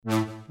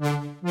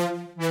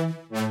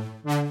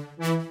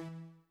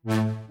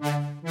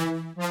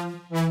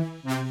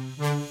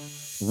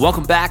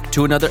Welcome back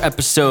to another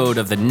episode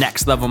of the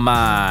Next Level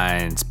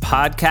Minds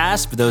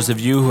podcast. For those of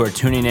you who are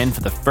tuning in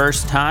for the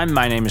first time,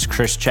 my name is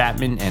Chris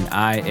Chapman and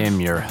I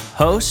am your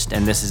host.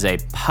 And this is a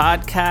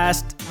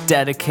podcast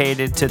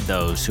dedicated to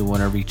those who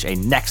want to reach a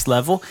next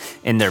level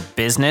in their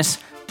business,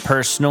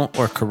 personal,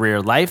 or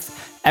career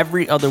life.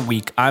 Every other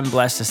week, I'm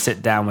blessed to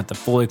sit down with a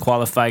fully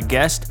qualified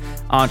guest,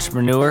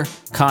 entrepreneur,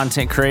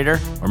 content creator,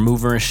 or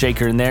mover and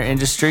shaker in their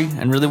industry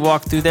and really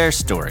walk through their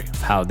story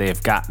of how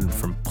they've gotten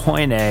from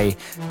point A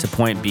to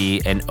point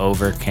B and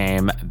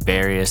overcame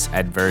various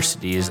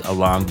adversities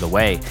along the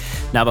way.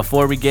 Now,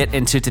 before we get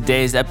into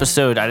today's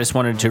episode, I just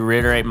wanted to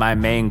reiterate my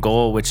main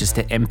goal, which is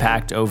to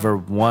impact over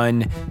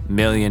 1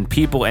 million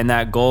people. And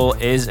that goal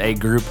is a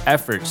group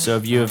effort. So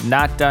if you have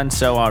not done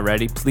so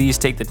already, please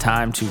take the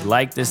time to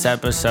like this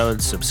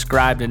episode,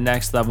 subscribe to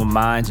Next Level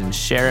Minds, and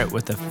share it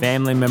with a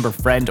family member,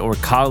 friend, or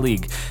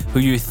colleague who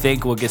you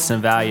think will get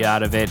some value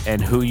out of it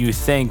and who you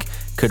think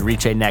could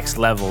reach a next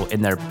level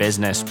in their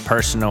business,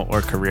 personal,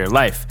 or career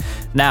life.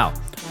 Now,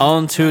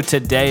 on to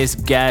today's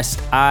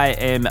guest. I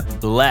am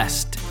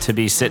blessed to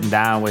be sitting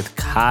down with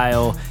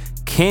Kyle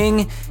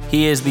King.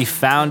 He is the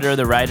founder of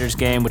The Writer's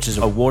Game, which is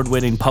an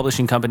award-winning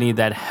publishing company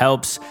that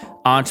helps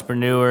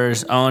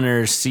entrepreneurs,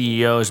 owners,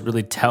 CEOs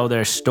really tell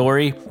their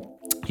story.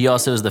 He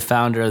also is the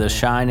founder of the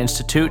Shine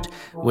Institute,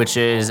 which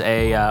is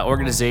a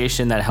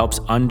organization that helps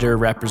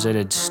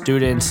underrepresented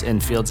students in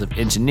fields of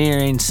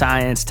engineering,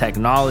 science,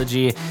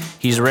 technology.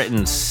 He's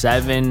written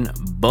 7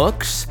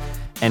 books,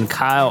 and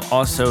Kyle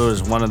also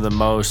is one of the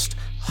most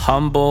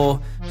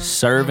humble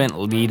servant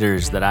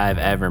leaders that I've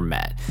ever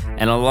met.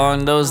 And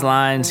along those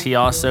lines, he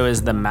also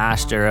is the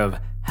master of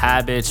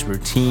habits,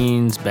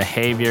 routines,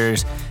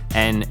 behaviors,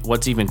 and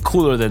what's even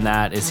cooler than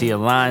that is he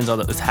aligns all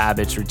those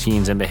habits,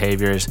 routines, and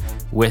behaviors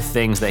with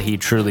things that he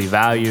truly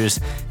values.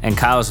 And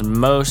Kyle's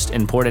most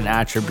important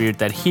attribute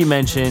that he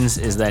mentions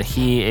is that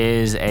he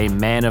is a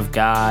man of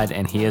God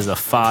and he is a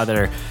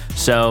father.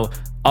 So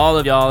all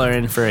of y'all are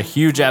in for a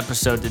huge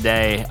episode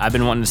today. I've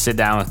been wanting to sit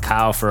down with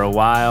Kyle for a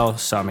while,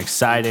 so I'm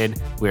excited.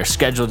 We are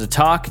scheduled to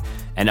talk.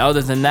 And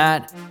other than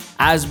that,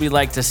 as we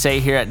like to say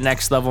here at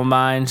Next Level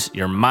Minds,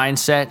 your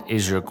mindset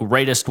is your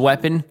greatest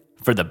weapon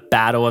for the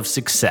battle of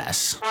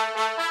success.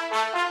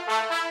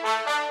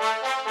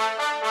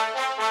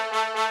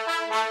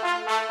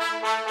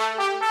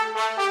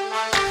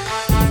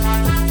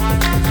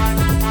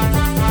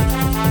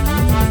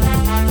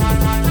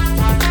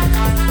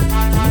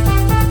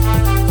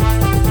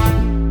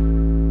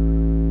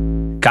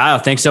 Kyle,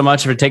 thanks so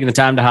much for taking the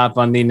time to hop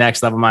on the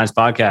Next Level Minds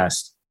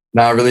podcast.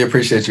 No, I really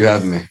appreciate you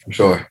having me, for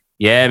sure.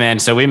 Yeah, man.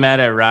 So we met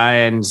at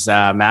Ryan's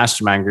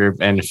mastermind group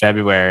in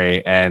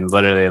February, and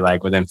literally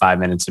like within 5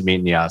 minutes of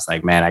meeting you, I was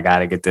like, man, I got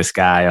to get this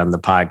guy on the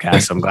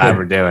podcast. So I'm glad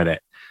we're doing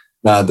it.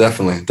 No,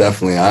 definitely.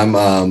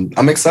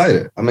 I'm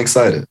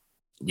excited.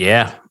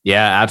 Yeah,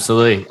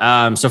 absolutely.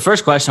 So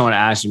first question I want to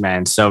ask you,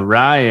 man. So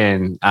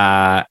Ryan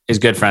is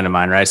a good friend of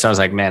mine, right? So I was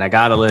like, man, I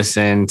got to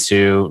listen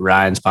to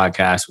Ryan's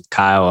podcast with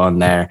Kyle on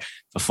there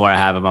before I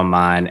have him on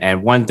mine.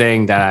 And one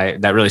thing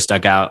that really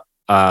stuck out,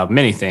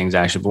 many things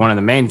actually, but one of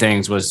the main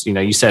things was,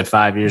 you said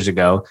 5 years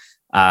ago,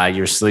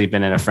 you were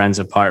sleeping in a friend's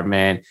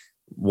apartment,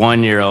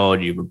 1-year-old,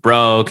 you were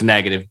broke,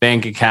 negative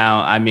bank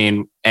account. I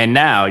mean, and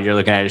now you're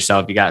looking at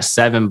yourself, you got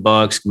 7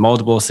 books,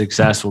 multiple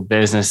successful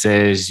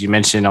businesses. You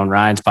mentioned on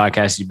Ryan's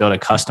podcast, you built a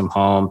custom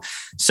home.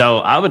 So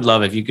I would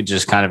love if you could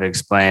just kind of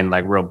explain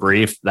like real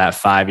brief that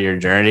 5-year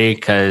journey,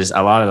 because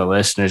a lot of the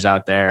listeners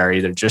out there are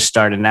either just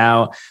starting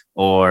out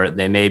or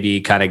they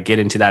maybe kind of get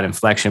into that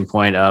inflection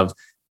point of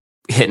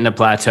hitting a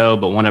plateau,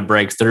 but want to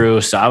break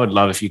through. So I would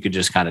love if you could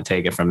just kind of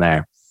take it from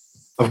there.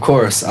 Of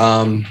course.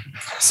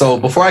 So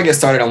before I get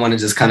started, I want to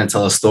just kind of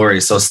tell a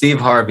story. So Steve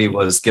Harvey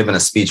was given a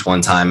speech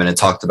one time and it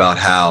talked about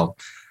how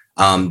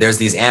there's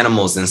these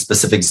animals in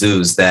specific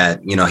zoos that,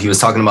 he was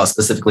talking about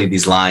specifically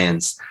these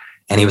lions.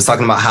 And he was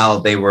talking about how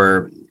they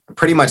were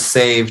pretty much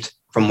saved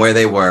from where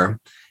they were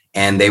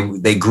and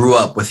they grew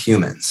up with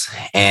humans.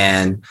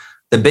 And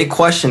the big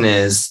question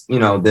is,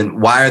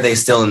 then why are they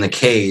still in the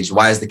cage?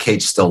 Why is the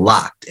cage still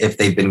locked if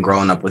they've been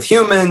growing up with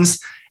humans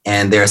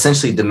and they're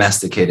essentially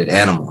domesticated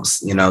animals?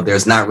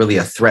 There's not really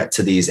a threat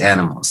to these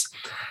animals.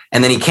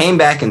 And then he came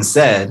back and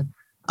said,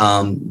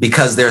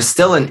 because there's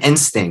still an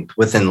instinct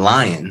within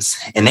lions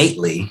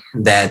innately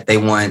that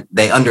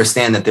they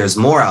understand that there's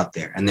more out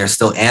there and they're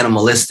still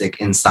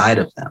animalistic inside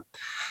of them.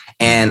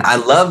 And I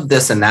love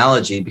this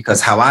analogy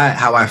because how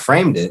I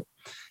framed it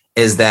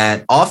is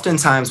that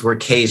oftentimes we're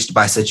caged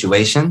by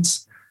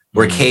situations.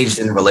 We're caged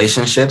in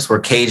relationships.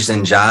 We're caged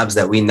in jobs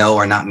that we know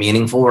are not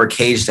meaningful. We're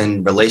caged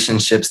in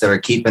relationships that are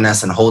keeping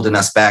us and holding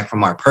us back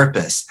from our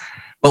purpose.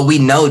 But we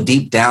know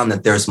deep down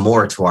that there's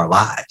more to our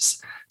lives.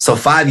 So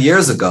 5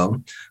 years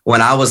ago,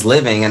 when I was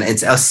living, and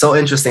it's so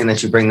interesting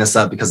that you bring this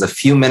up because a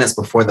few minutes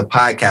before the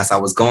podcast, I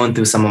was going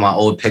through some of my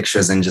old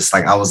pictures and just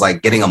like, I was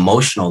like getting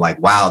emotional, like,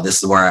 wow,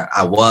 this is where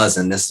I was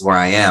and this is where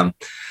I am.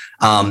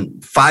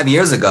 5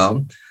 years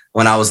ago,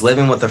 when I was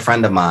living with a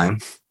friend of mine,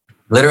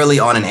 literally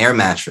on an air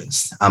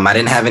mattress. I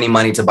didn't have any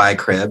money to buy a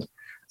crib.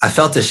 I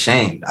felt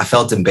ashamed. I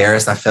felt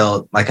embarrassed. I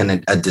felt like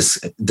a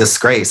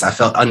disgrace. I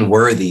felt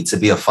unworthy to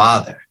be a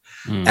father.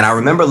 And I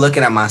remember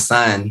looking at my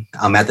son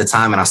at the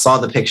time, and I saw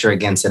the picture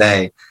again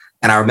today.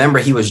 And I remember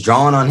he was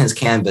drawing on his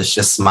canvas,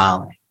 just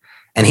smiling,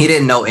 and he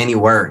didn't know any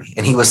worry.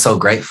 And he was so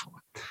grateful.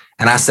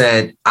 And I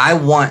said, I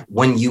want,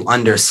 when you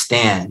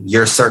understand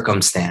your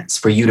circumstance,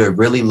 for you to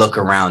really look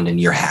around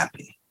and you're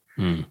happy.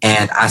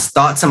 And I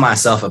thought to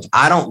myself, if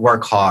I don't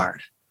work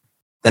hard,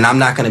 then I'm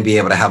not going to be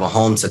able to have a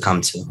home to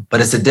come to.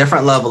 But it's a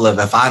different level of,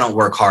 if I don't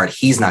work hard,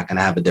 he's not going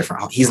to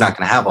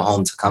have a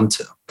home to come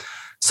to.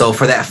 So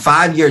for that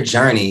 5-year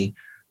journey,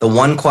 the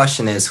one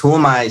question is, who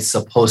am I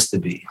supposed to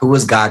be? Who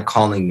is God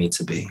calling me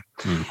to be?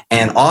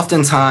 And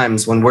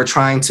oftentimes when we're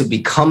trying to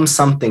become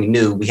something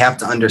new, we have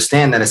to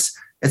understand that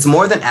it's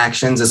more than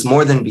actions. It's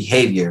more than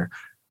behavior.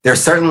 There are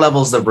certain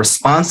levels of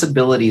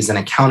responsibilities and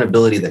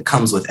accountability that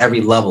comes with every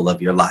level of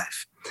your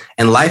life.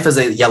 And life is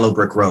a yellow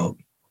brick road.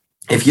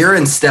 If you're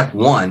in step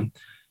 1,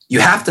 you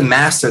have to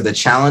master the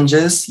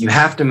challenges. You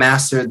have to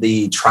master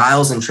the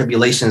trials and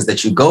tribulations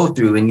that you go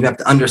through, and you have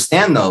to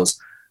understand those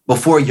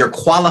before you're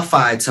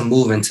qualified to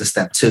move into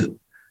step 2.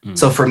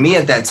 So for me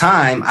at that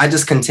time, I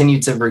just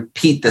continued to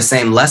repeat the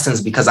same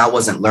lessons because I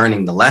wasn't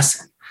learning the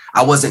lesson.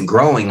 I wasn't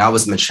growing. I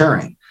was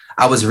maturing.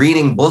 I was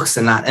reading books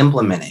and not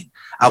implementing.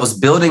 I was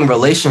building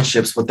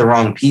relationships with the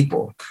wrong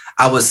people.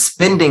 I was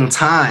spending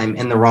time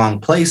in the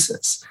wrong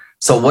places.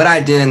 So what I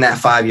did in that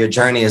 5-year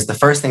journey is, the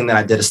first thing that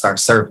I did is start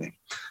serving.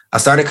 I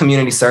started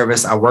community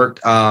service. I worked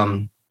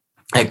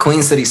at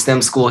Queen City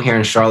STEM School here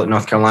in Charlotte,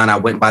 North Carolina. I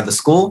went by the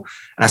school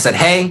and I said,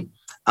 hey,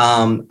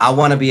 I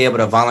want to be able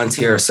to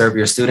volunteer or serve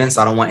your students.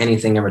 I don't want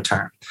anything in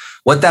return.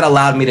 What that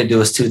allowed me to do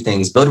is 2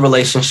 things: build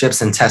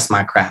relationships and test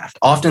my craft.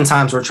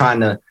 Oftentimes we're trying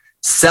to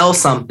sell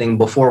something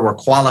before we're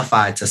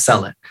qualified to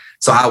sell it.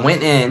 So I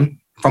went in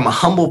from a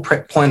humble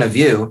point of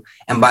view.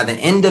 And by the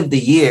end of the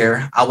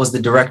year, I was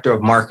the director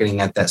of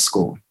marketing at that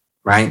school,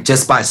 right?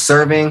 Just by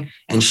serving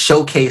and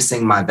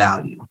showcasing my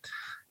value.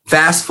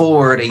 Fast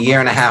forward a year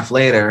and a half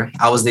later,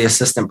 I was the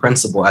assistant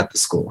principal at the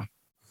school.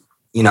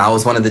 I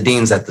was one of the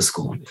deans at the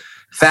school.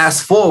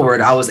 Fast forward,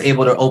 I was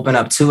able to open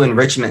up 2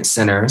 enrichment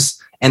centers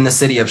in the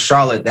city of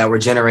Charlotte that were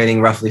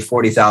generating roughly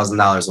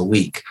 $40,000 a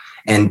week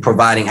and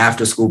providing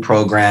after-school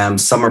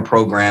programs, summer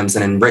programs,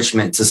 and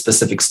enrichment to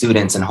specific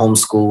students in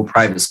homeschool,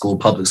 private school,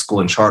 public school,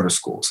 and charter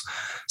schools.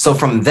 So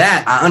from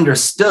that, I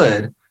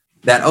understood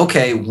that,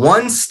 okay,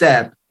 one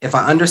step, if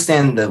I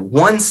understand the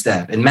one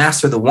step and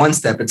master the one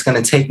step, it's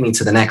going to take me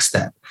to the next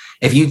step.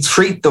 If you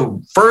treat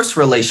the first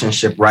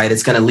relationship right,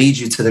 it's going to lead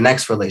you to the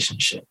next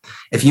relationship.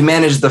 If you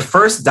manage the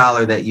first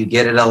dollar that you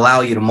get, it'll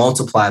allow you to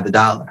multiply the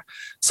dollar.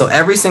 So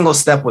every single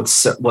step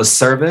was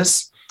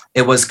service.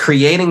 It was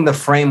creating the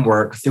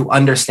framework through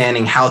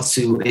understanding how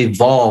to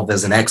evolve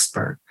as an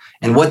expert.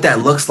 And what that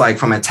looks like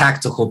from a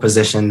tactical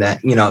position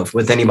that,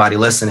 with anybody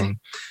listening,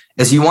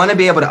 is you want to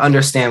be able to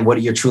understand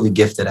what you're truly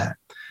gifted at.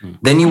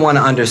 Then you want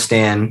to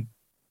understand,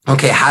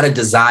 okay, how to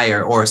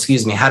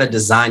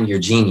design your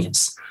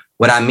genius.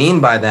 What I mean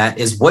by that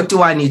is, what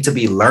do I need to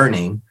be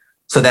learning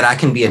so that I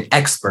can be an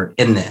expert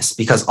in this?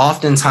 Because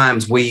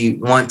oftentimes we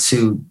want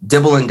to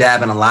dibble and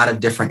dab in a lot of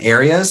different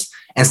areas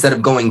instead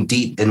of going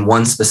deep in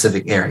one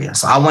specific area.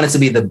 So I wanted to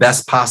be the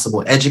best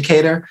possible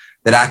educator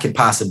that I could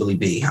possibly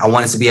be. I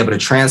wanted to be able to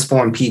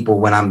transform people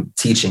when I'm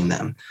teaching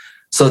them.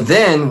 So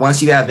then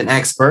once you have an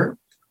expert,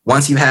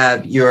 once you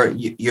have your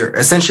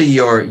essentially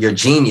your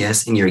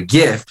genius and your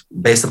gift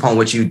based upon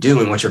what you do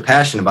and what you're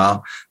passionate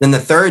about, then the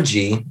 3rd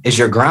G is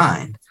your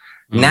grind.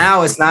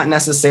 Now it's not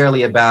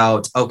necessarily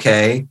about,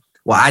 okay,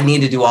 well, I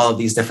need to do all of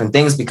these different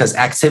things, because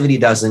activity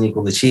doesn't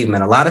equal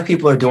achievement. A lot of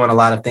people are doing a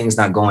lot of things,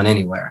 not going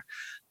anywhere.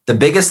 The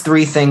biggest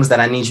 3 things that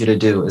I need you to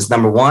do is,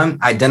 number 1,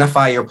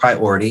 identify your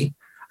priority,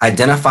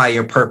 identify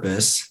your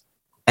purpose,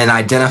 and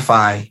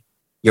identify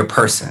your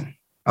person.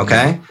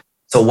 Okay.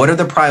 So what are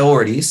the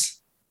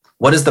priorities?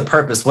 What is the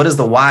purpose? What is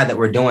the why that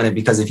we're doing it?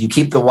 Because if you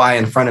keep the why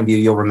in front of you,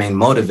 you'll remain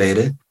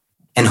motivated.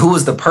 And who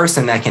is the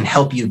person that can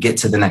help you get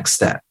to the next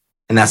step?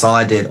 And that's all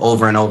I did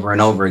over and over and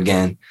over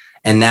again.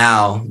 And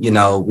now,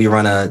 we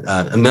run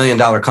a $1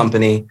 million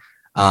company.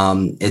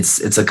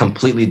 It's a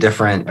completely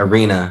different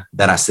arena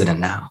that I sit in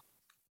now.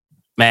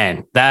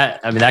 Man,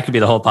 that could be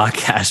the whole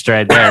podcast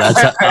right there.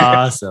 That's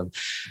awesome.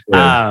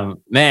 Yeah.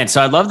 Man,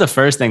 so I love the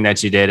first thing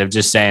that you did of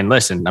just saying,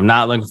 listen, I'm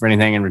not looking for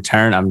anything in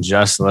return. I'm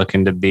just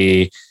looking to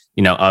be,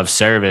 of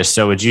service.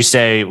 So would you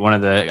say one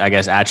of the,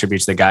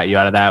 attributes that got you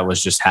out of that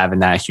was just having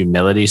that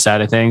humility side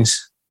of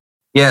things?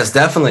 Yes,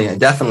 definitely.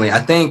 I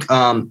think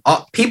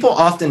people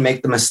often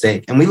make the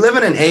mistake, and we live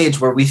in an age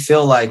where we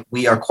feel like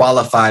we are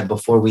qualified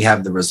before we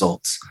have the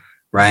results,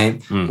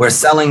 right? We're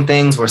selling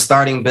things, we're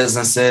starting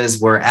businesses,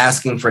 we're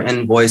asking for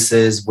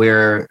invoices,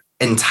 we're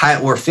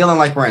feeling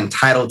like we're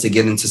entitled to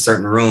get into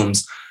certain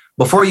rooms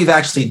before you've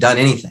actually done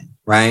anything,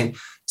 right?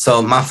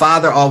 So my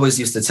father always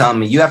used to tell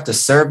me, you have to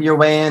serve your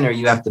way in or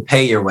you have to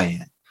pay your way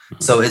in.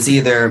 So it's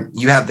either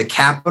you have the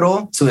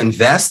capital to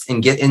invest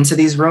and get into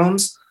these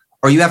rooms,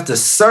 or you have to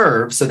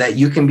serve so that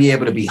you can be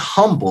able to be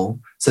humble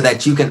so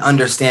that you can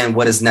understand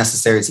what is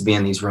necessary to be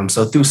in these rooms.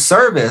 So through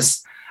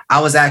service,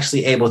 I was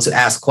actually able to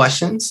ask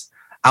questions.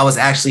 I was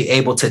actually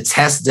able to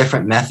test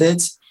different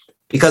methods,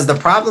 because the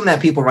problem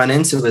that people run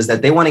into is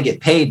that they want to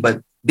get paid,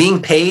 but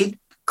being paid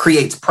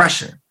creates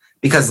pressure,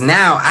 because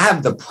now I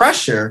have the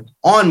pressure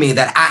on me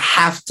that I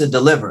have to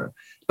deliver.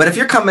 But if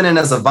you're coming in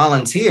as a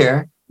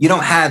volunteer, you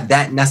don't have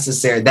that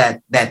necessary,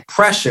 that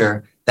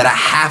pressure that I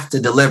have to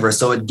deliver.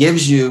 So it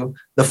gives you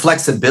the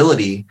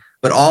flexibility,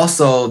 but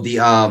also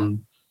the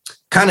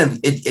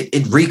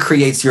it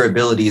recreates your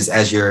abilities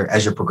as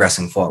you're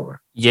progressing forward.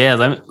 Yeah,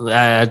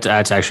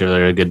 that's actually a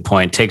really good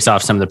point. Takes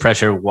off some of the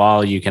pressure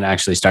while you can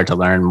actually start to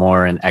learn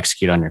more and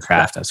execute on your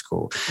craft. That's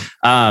cool.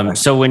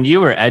 So when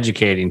you were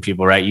educating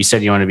people, right, you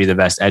said you want to be the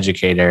best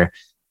educator.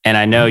 And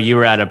I know you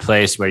were at a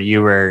place where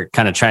you were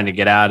kind of trying to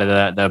get out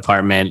of the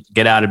apartment,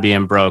 get out of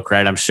being broke,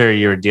 right? I'm sure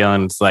you were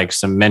dealing with like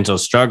some mental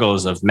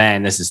struggles of,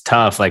 man, this is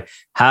tough. Like,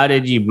 how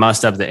did you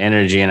muster up the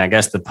energy and I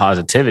guess the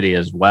positivity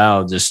as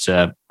well, just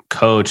to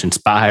coach,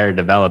 inspire,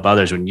 develop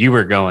others when you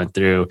were going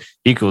through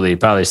equally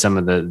probably some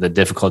of the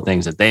difficult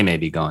things that they may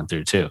be going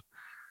through too?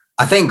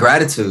 I think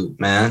gratitude,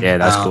 man. Yeah,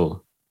 that's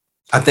cool.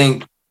 I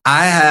think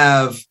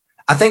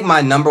my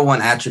number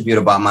one attribute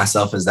about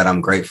myself is that I'm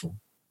grateful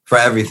for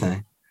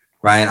everything.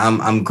 Right.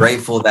 I'm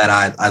grateful that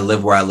I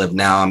live where I live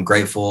now. I'm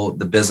grateful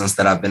the business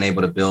that I've been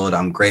able to build.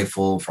 I'm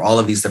grateful for all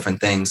of these different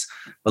things.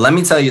 But let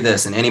me tell you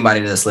this, and anybody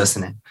that's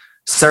listening,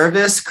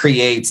 service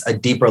creates a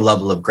deeper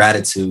level of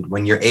gratitude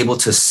when you're able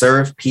to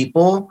serve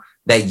people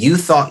that you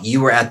thought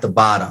you were at the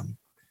bottom,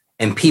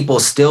 and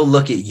people still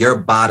look at your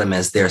bottom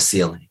as their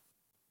ceiling.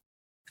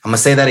 I'm going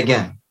to say that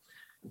again.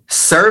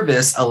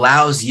 Service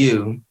allows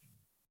you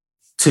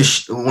to,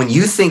 when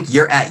you think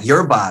you're at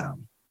your bottom,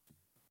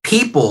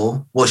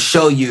 people will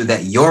show you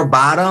that your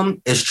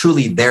bottom is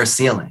truly their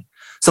ceiling.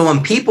 So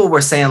when people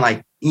were saying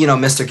like, you know,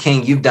 Mr.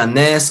 King, you've done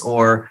this,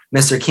 or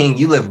Mr. King,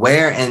 you live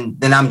where? And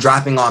then I'm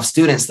dropping off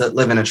students that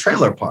live in a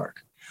trailer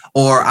park,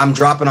 or I'm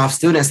dropping off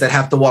students that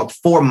have to walk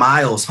 4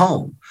 miles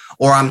home,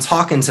 or I'm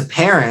talking to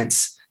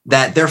parents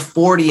that they're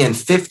 40 and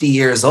 50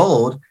 years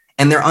old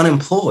and they're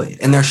unemployed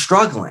and they're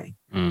struggling.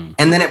 And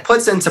then it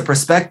puts into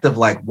perspective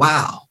like,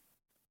 wow,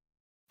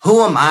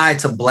 who am I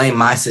to blame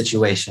my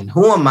situation?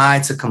 Who am I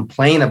to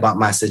complain about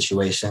my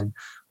situation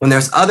when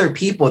there's other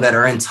people that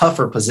are in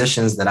tougher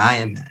positions that I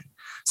am in?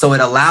 So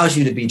it allows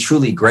you to be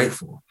truly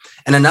grateful.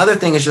 And another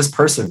thing is just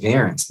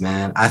perseverance,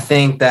 man. I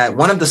think that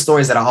one of the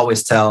stories that I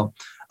always tell,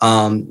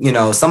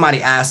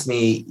 somebody asked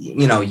me,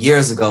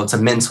 years ago to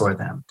mentor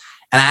them.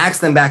 And I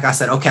asked them back, I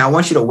said, okay, I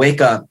want you to wake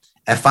up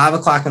at 5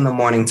 o'clock in the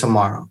morning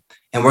tomorrow,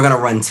 and we're going to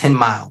run 10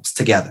 miles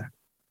together.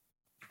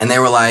 And they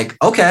were like,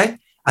 okay.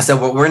 I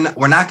said, well,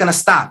 we're not going to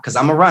stop because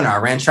I'm a runner. I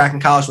ran track in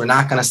college. We're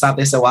not going to stop.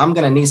 They said, well, I'm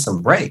going to need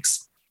some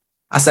breaks.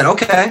 I said,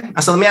 okay.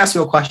 I said, let me ask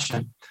you a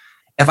question.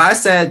 If I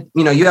said,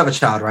 you have a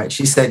child, right?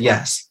 She said,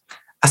 yes.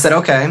 I said,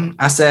 okay.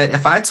 I said,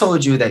 if I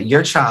told you that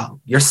your child,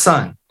 your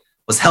son,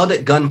 was held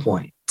at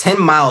gunpoint 10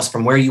 miles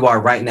from where you are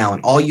right now,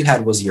 and all you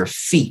had was your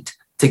feet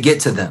to get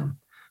to them,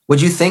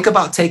 would you think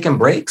about taking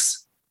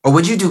breaks, or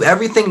would you do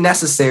everything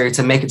necessary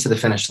to make it to the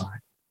finish line?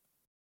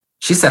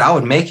 She said, I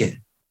would make it.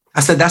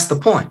 I said, that's the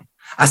point.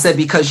 I said,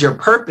 because your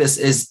purpose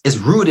is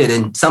rooted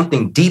in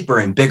something deeper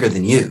and bigger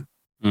than you.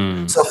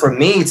 So for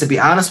me, to be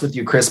honest with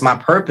you, Chris, my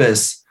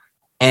purpose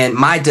and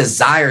my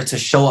desire to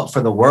show up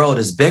for the world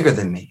is bigger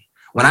than me.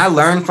 When I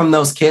learn from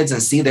those kids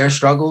and see their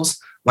struggles,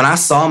 when I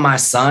saw my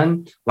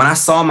son, when I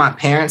saw my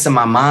parents and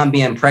my mom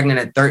being pregnant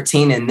at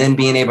 13 and then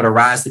being able to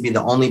rise to be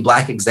the only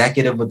Black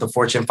executive with the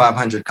Fortune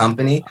 500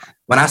 company,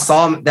 when I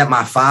saw that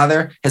my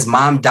father, his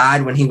mom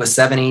died when he was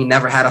 7, he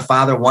never had a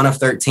father, one of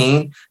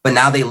 13, but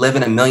now they live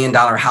in $1 million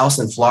house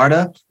in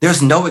Florida,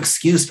 there's no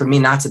excuse for me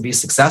not to be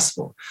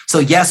successful. So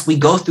yes, we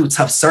go through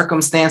tough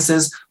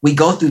circumstances. We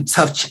go through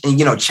tough,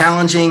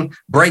 challenging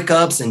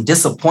breakups and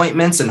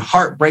disappointments and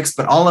heartbreaks,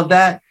 but all of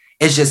that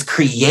is just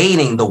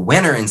creating the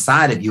winner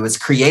inside of you. It's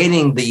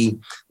creating the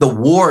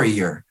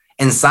warrior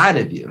inside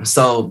of you.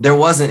 So there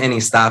wasn't any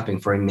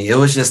stopping for me. It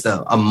was just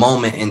a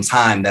moment in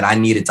time that I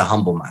needed to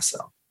humble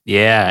myself.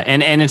 Yeah.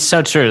 And it's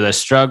so true. The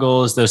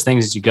struggles, those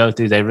things that you go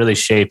through, they really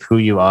shape who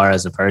you are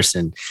as a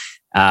person.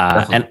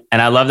 And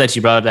I love that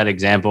you brought up that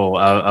example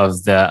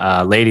of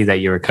the lady that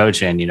you were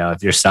coaching,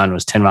 if your son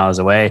was 10 miles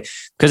away,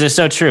 because it's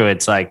so true.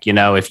 It's like,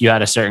 if you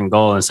had a certain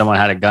goal and someone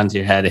had a gun to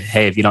your head,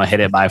 hey, if you don't hit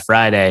it by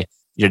Friday,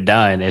 you're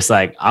done. It's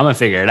like, I'm going to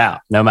figure it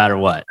out no matter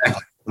what. I'm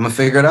going to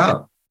figure it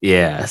out.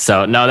 Yeah.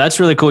 So no, that's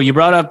really cool. You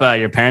brought up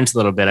your parents a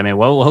little bit. I mean,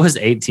 what was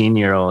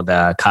 18-year-old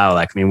Kyle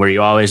like? I mean, were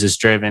you always this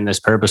driven, this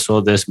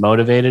purposeful, this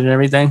motivated and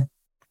everything?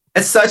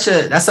 That's such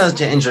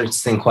an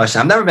interesting question.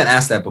 I've never been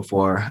asked that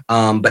before.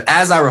 But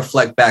as I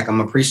reflect back,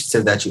 I'm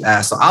appreciative that you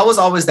asked. So I was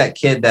always that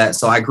kid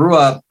so I grew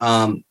up,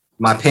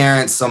 my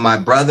parents, so my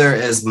brother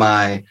is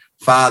my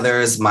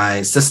father's,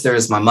 my sister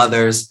is my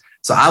mother's.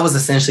 So I was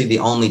essentially the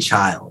only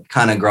child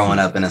kind of growing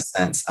up in a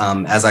sense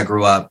as I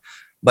grew up.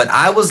 But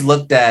I was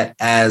looked at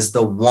as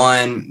the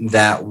one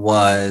that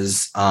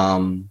was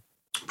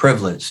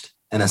privileged.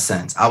 in a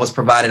sense. I was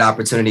provided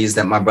opportunities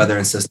that my brother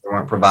and sister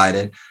weren't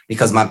provided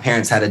because my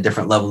parents had a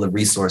different level of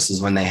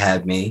resources when they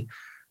had me.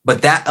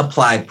 But that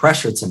applied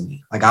pressure to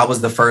me. Like I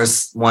was the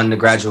first one to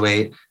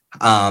graduate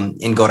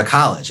and go to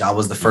college. I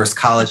was the first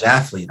college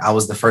athlete. I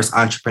was the first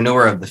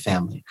entrepreneur of the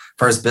family,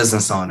 first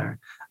business owner.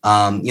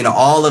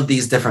 All of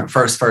these different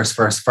first.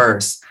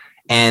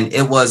 And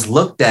it was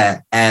looked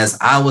at as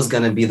I was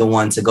going to be the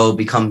one to go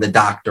become the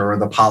doctor or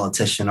the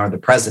politician or the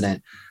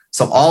president.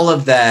 So all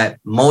of that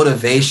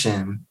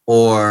motivation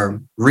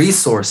or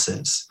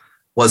resources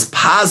was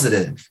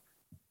positive,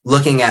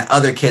 looking at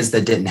other kids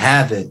that didn't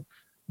have it,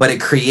 but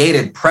it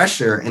created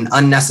pressure and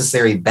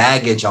unnecessary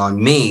baggage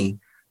on me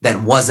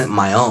that wasn't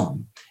my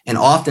own. And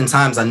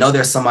oftentimes, I know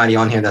there's somebody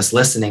on here that's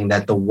listening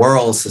that the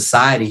world,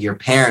 society, your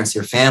parents,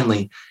 your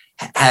family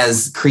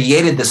has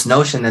created this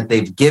notion that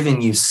they've given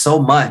you so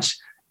much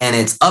and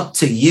it's up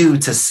to you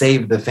to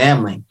save the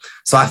family.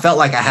 So I felt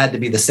like I had to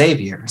be the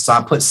savior. So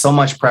I put so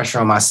much pressure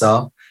on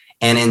myself.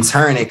 And in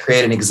turn, it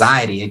created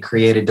anxiety. It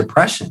created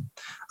depression.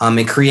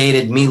 It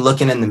created me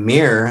looking in the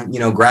mirror,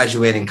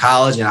 graduating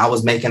college, and I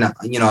was making a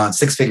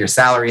 6-figure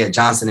salary at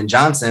Johnson &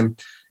 Johnson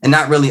and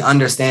not really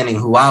understanding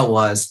who I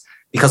was,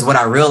 because what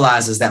I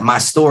realized is that my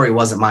story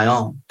wasn't my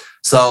own.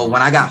 So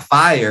when I got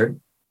fired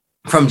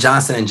from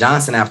Johnson &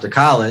 Johnson after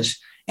college,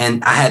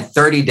 and I had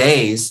 30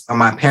 days, or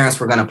my parents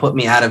were going to put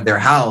me out of their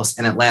house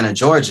in Atlanta,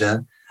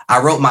 Georgia,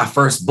 I wrote my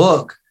first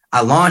book,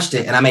 I launched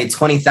it, and I made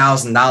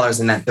 $20,000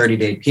 in that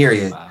 30-day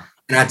period. Wow.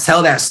 And I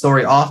tell that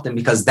story often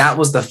because that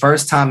was the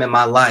first time in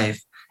my life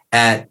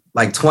at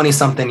like 20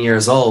 something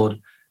years old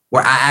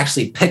where I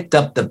actually picked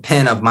up the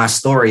pen of my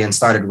story and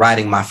started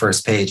writing my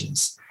first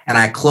pages. And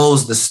I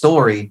closed the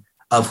story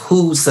of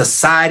who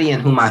society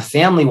and who my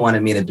family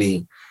wanted me to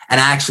be.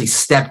 And I actually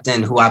stepped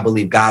in who I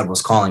believe God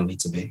was calling me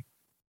to be.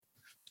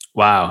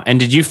 Wow. And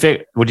did you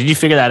figure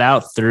that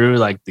out through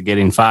like the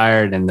getting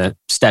fired and the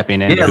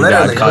stepping in? Yeah, who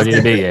literally. God called you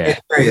to be?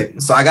 Yeah.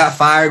 So I got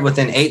fired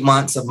within 8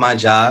 months of my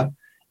job.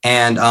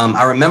 And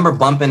I remember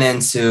bumping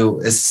into,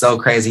 it's so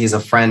crazy, he's a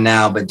friend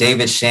now, but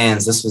David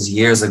Shands, this was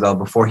years ago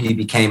before he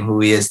became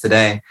who he is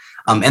today,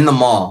 in the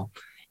mall.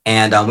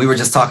 And we were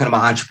just talking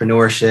about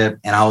entrepreneurship.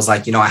 And I was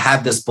like, I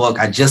have this book.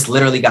 I just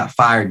literally got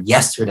fired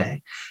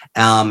yesterday.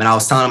 And I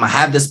was telling him, I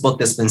have this book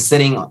that's been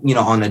sitting,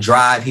 on the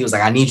drive. He was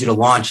like, I need you to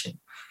launch it.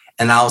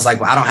 And I was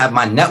like, well, I don't have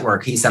my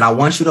network. He said, I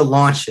want you to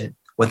launch it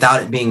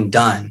without it being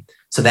done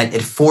so that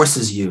it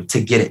forces you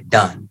to get it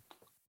done.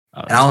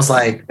 And I was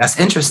like, that's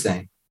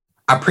interesting.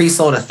 I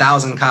pre-sold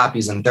 1,000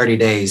 copies in 30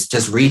 days,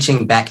 just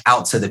reaching back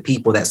out to the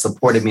people that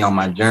supported me on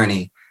my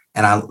journey.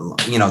 And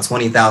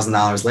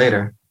 $20,000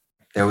 later,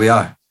 there we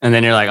are. And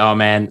then you're like, oh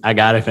man, I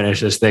got to finish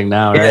this thing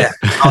now, right? Yeah.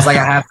 I was like,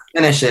 I have to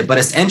finish it. But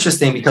it's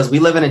interesting because we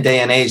live in a day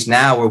and age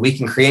now where we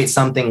can create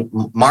something,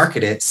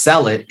 market it,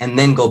 sell it, and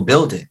then go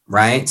build it,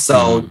 right?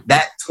 So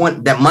that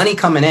money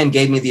coming in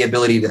gave me the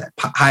ability to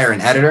hire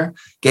an editor,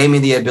 gave me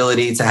the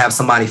ability to have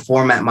somebody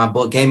format my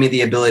book, gave me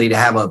the ability to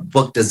have a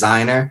book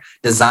designer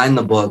design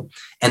the book.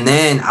 And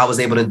then I was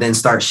able to then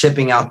start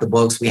shipping out the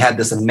books. We had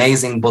this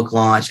amazing book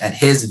launch at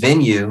his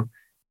venue.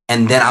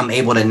 And then I'm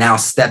able to now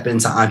step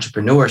into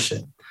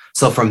entrepreneurship.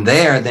 So from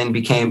there, then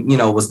became,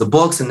 was the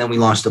books. And then we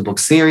launched a book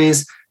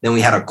series. Then we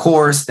had a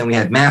course. Then we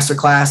had master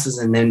classes.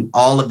 And then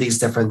all of these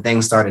different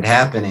things started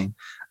happening.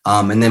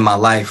 And then my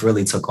life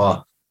really took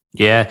off.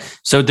 Yeah.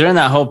 So during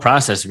that whole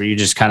process, were you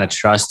just kind of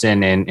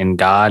trusting in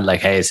God,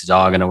 like, hey, this is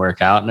all going to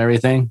work out and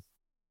everything?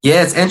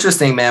 Yeah, it's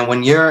interesting, man.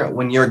 When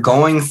you're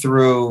going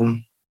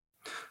through,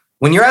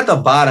 when you're at the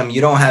bottom, you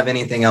don't have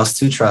anything else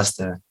to trust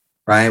in.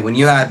 Right? When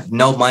you have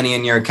no money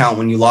in your account,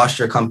 when you lost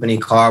your company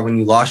car, when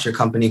you lost your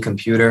company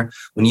computer,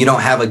 when you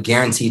don't have a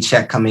guaranteed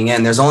check coming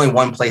in, there's only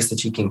one place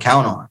that you can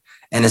count on.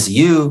 And it's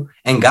you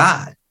and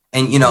God.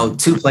 And,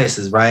 two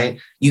places, right?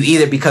 You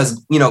either,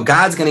 because,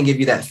 God's going to give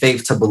you that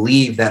faith to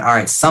believe that, all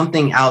right,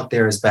 something out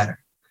there is better.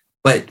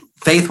 But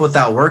faith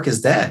without work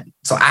is dead.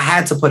 So I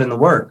had to put in the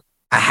work.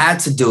 I had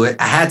to do it.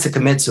 I had to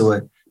commit to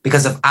it,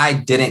 because if I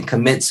didn't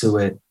commit to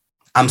it,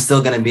 I'm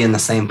still going to be in the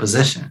same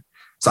position.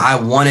 So I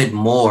wanted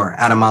more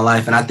out of my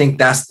life. And I think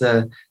that's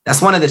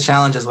one of the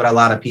challenges with a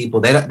lot of people.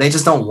 They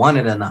just don't want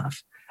it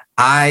enough.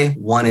 I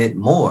wanted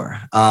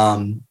more.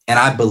 And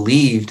I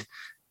believed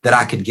that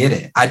I could get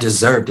it. I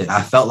deserved it.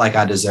 I felt like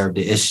I deserved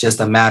it. It's just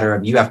a matter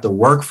of you have to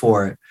work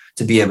for it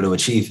to be able to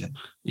achieve it.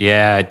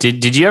 Yeah.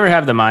 Did you ever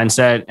have the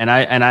mindset? And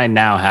I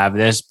now have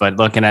this, but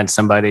looking at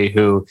somebody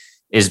who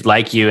is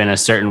like you in a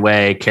certain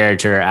way,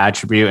 character or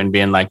attribute, and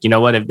being like, you know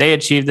what, if they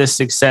achieve this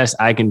success,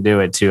 I can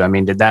do it too. I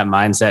mean, did that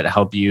mindset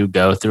help you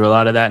go through a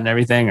lot of that and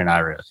everything, or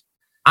not really?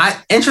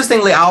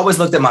 Interestingly, I always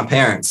looked at my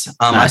parents. Nice.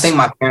 I think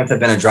my parents have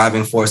been a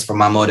driving force for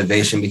my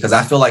motivation, because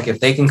I feel like if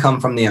they can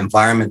come from the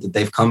environment that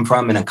they've come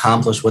from and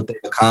accomplish what they've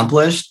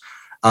accomplished,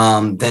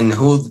 then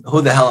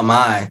who the hell am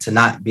I to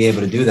not be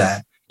able to do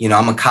that?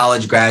 I'm a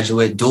college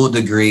graduate, dual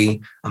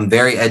degree. I'm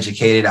very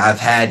educated. I've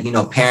had,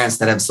 parents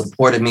that have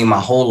supported me my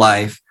whole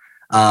life.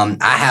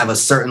 I have a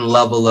certain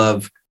level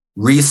of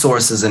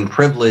resources and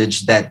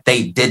privilege that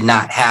they did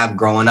not have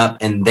growing up,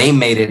 and they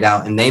made it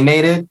out and they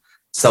made it.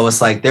 So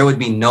it's like there would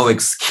be no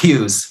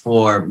excuse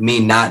for me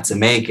not to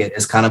make it.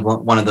 It's kind of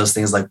one of those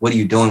things like, what are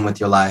you doing with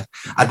your life?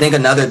 I think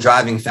another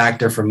driving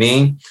factor for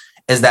me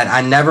is that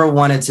I never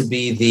wanted to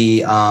be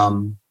the,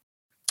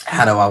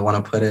 how do I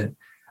want to put it?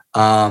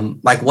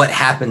 Like what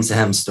happened to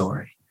him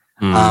story.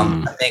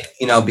 I think,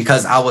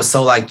 because I was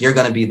so like, you're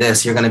going to be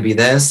this, you're going to be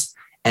this.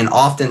 And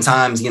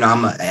oftentimes,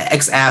 I'm an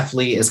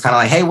ex-athlete. It's kind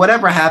of like, hey,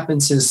 whatever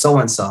happened to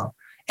so-and-so.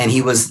 And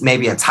he was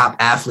maybe a top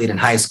athlete in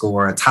high school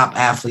or a top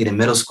athlete in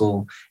middle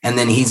school. And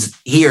then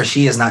he or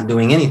she is not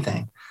doing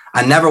anything.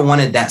 I never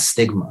wanted that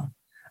stigma.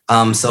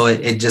 So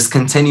it just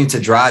continued to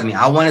drive me.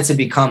 I wanted to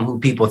become who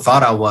people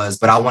thought I was,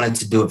 but I wanted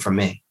to do it for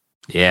me.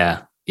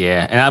 Yeah.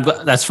 Yeah. And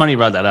that's funny you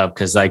brought that up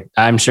because like,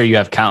 I'm sure you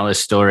have countless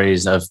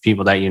stories of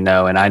people that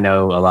and I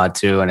know a lot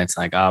too. And it's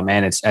like, oh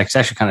man, it's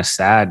actually kind of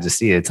sad to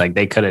see. It's like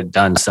they could have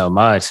done so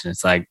much. And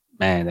it's like,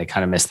 man, they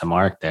kind of missed the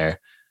mark there.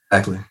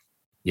 Exactly.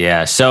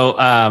 Yeah. So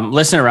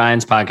listen to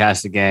Ryan's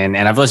podcast again.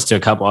 And I've listened to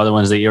a couple other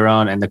ones that you're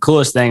on. And the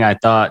coolest thing I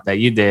thought that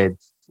you did,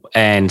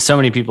 and so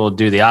many people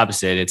do the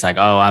opposite. It's like,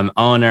 oh, I'm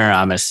owner,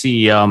 I'm a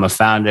CEO, I'm a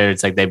founder.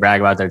 It's like they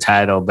brag about their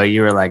title, but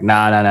you were like, no.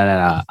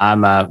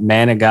 I'm a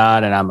man of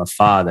God and I'm a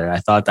father. I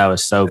thought that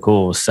was so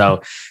cool.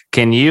 So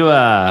can you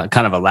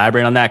kind of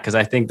elaborate on that? Because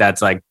I think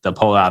that's like the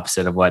polar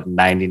opposite of what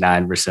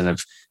 99%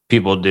 of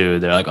people do.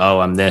 They're like, oh,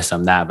 I'm this,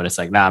 I'm that. But it's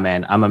like, nah,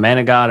 man, I'm a man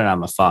of God and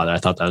I'm a father. I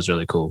thought that was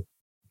really cool.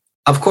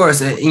 Of course,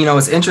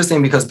 it's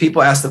interesting because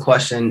people ask the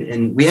question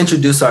and we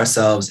introduce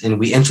ourselves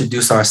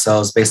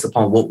based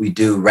upon what we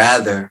do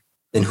rather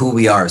than who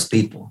we are as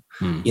people,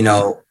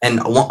 and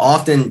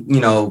often,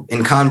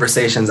 in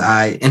conversations,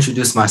 I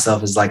introduce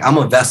myself as like, I'm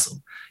a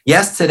vessel.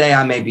 Yes, today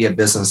I may be a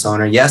business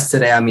owner. Yes,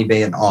 today I may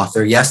be an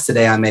author. Yes,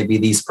 today I may be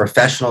these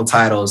professional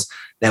titles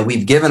that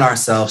we've given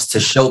ourselves to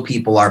show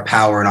people our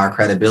power and our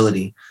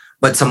credibility.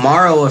 But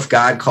tomorrow, if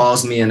God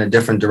calls me in a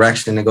different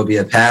direction to go be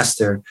a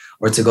pastor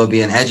or to go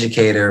be an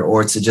educator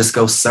or to just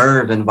go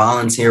serve and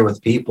volunteer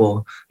with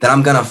people, then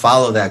I'm going to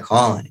follow that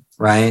calling,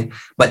 right?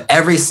 But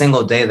every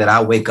single day that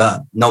I wake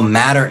up, no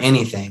matter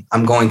anything,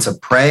 I'm going to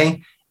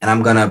pray and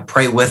I'm going to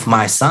pray with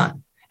my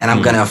son and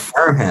I'm going to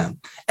affirm him.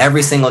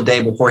 Every single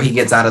day before he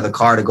gets out of the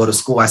car to go to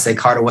school, I say,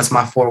 Carter, what's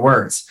my 4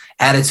 words?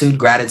 Attitude,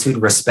 gratitude,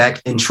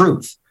 respect, and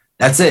truth.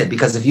 That's it.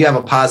 Because if you have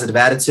a positive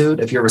attitude,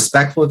 if you're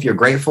respectful, if you're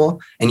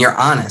grateful and you're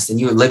honest and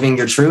you're living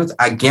your truth,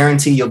 I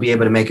guarantee you'll be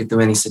able to make it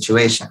through any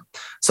situation.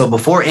 So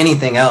before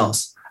anything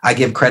else, I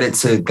give credit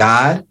to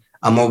God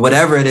or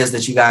whatever it is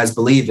that you guys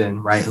believe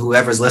in, right?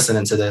 Whoever's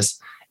listening to this.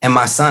 And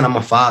my son, I'm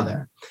a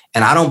father.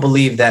 And I don't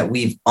believe that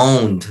we've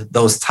owned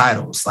those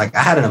titles. Like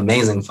I had an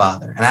amazing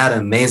father and I had an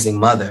amazing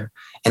mother.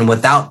 And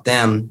without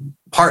them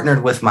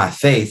partnered with my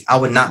faith, I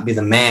would not be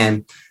the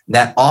man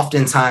that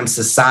oftentimes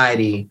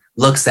society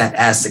looks at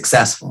as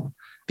successful.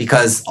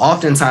 Because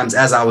oftentimes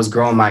as I was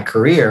growing my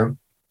career,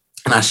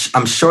 and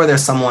I'm sure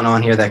there's someone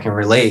on here that can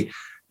relate,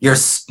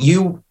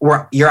 you're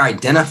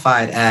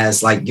identified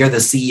as like, you're the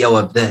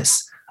CEO of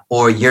this,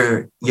 or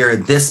you're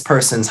this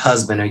person's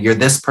husband, or you're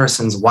this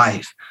person's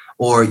wife,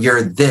 or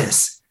you're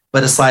this.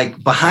 But it's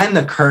like behind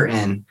the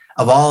curtain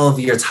of all of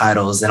your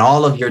titles and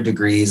all of your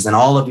degrees and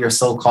all of your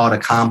so-called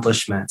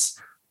accomplishments,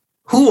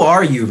 who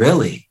are you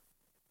really?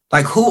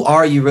 Like, who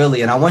are you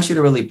really? And I want you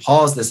to really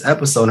pause this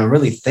episode and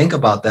really think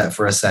about that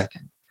for a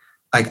second.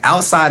 Like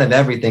outside of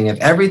everything, if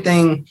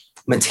everything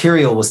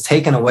material was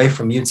taken away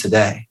from you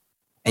today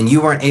and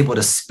you weren't able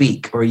to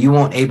speak or you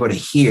weren't able to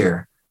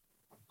hear,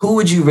 who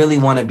would you really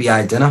want to be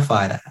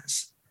identified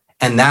as?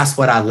 And that's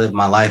what I live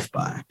my life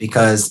by.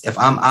 Because if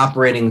I'm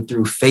operating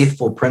through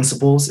faithful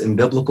principles and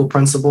biblical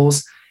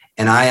principles,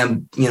 and I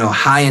am,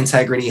 high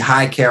integrity,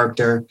 high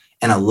character,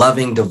 and a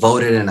loving,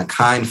 devoted, and a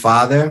kind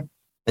father,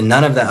 and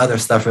none of that other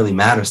stuff really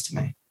matters to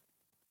me.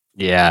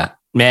 Yeah,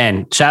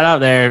 man, shout out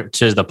there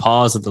to the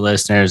pause of the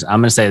listeners.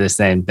 I'm going to say the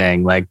same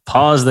thing. Like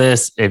pause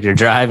this. If you're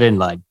driving,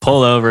 like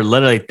pull over,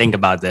 literally think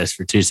about this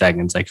for 2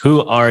 seconds. Like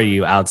who are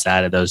you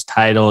outside of those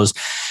titles?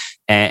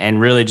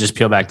 And really just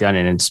peel back down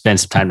and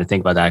spend some time to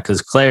think about that.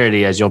 Because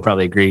clarity, as you'll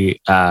probably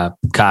agree,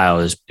 Kyle,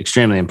 is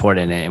extremely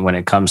important. And when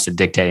it comes to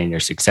dictating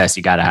your success,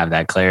 you got to have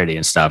that clarity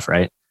and stuff,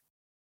 right?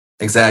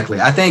 Exactly.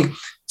 I think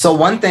so.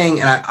 One thing,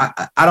 and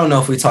I don't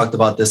know if we talked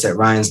about this at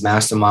Ryan's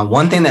Mastermind,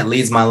 one thing that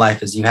leads my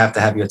life is you have to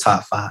have your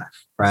top 5,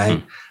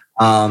 right?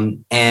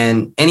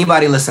 And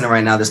anybody listening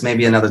right now, this may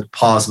be another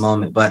pause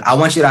moment, but I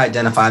want you to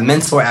identify. A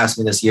mentor asked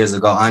me this years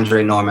ago,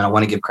 Andre Norman. I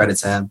want to give credit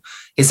to him.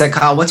 He said,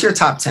 Kyle, what's your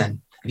top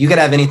 10? If you could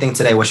have anything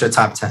today, what's your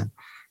top 10?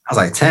 I was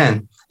like, 10.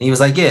 And he was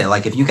like, yeah,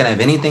 like if you could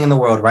have anything in the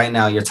world right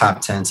now, your top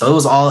 10. So it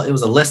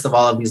was a list of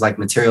all of these like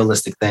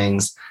materialistic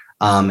things.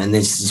 And then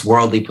just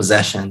worldly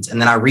possessions. And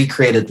then I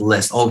recreated the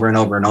list over and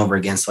over and over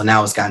again. So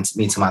now it's gotten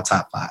me to my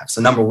top 5. So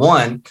number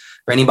 1,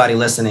 for anybody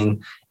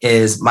listening,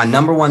 is my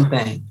number 1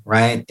 thing,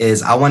 right?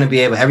 Is I want to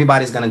be able,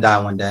 everybody's going to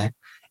die one day.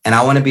 And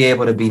I want to be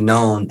able to be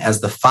known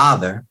as the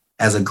father,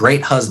 as a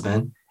great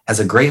husband, as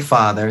a great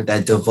father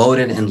that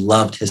devoted and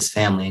loved his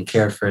family and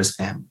cared for his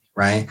family,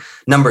 right?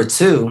 Number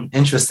 2,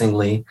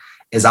 interestingly,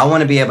 is I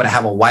want to be able to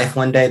have a wife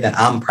one day that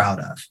I'm proud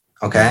of,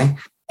 okay?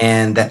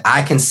 and that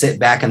I can sit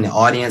back in the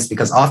audience,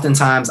 because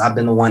oftentimes I've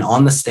been the one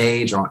on the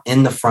stage or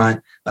in the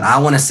front, but I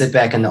want to sit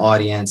back in the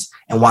audience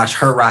and watch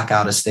her rock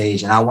out a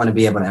stage. And I want to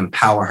be able to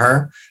empower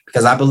her,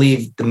 because I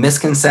believe the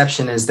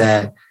misconception is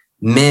that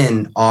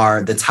men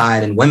are the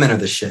tide and women are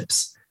the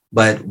ships,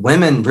 but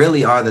women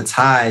really are the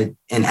tide.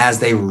 And as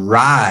they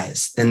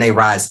rise, then they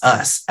rise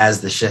us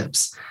as the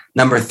ships.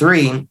 Number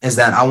 3 is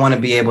that I want to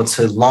be able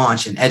to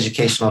launch an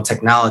educational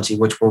technology,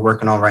 which we're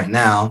working on right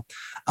now,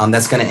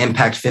 that's going to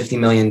impact 50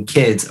 million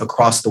kids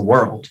across the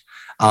world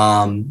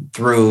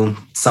through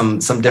some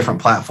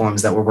different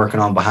platforms that we're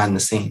working on behind the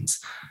scenes.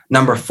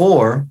 Number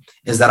 4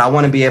 is that I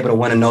want to be able to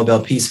win a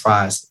Nobel Peace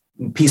Prize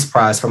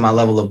for my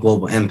level of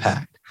global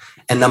impact.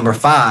 And number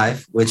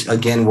 5, which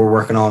again, we're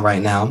working on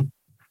right now,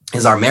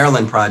 is our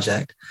Maryland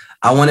project.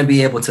 I want to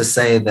be able to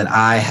say that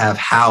I have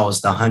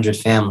housed 100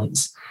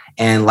 families.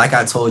 And like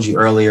I told you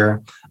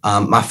earlier,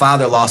 my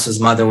father lost his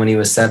mother when he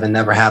was 7,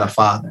 never had a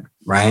father,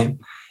 right?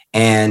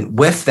 And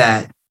with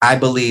that, I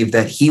believe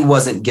that he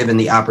wasn't given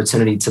the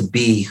opportunity to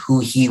be who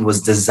he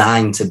was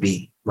designed to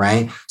be,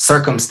 right?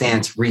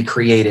 Circumstance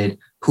recreated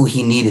who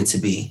he needed to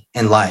be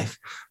in life.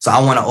 So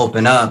I want to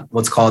open up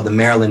what's called the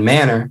Maryland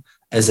Manor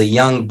as a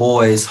young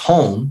boy's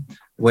home,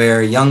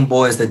 where young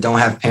boys that don't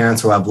have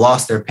parents or have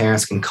lost their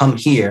parents can come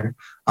here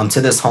to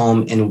this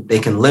home, and they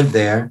can live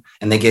there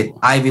and they get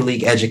Ivy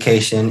League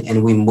education,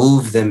 and we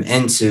move them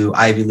into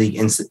Ivy League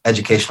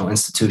educational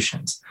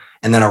institutions.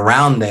 And then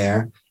around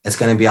there, it's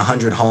going to be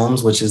 100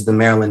 homes, which is the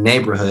Maryland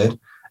neighborhood.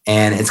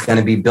 And it's going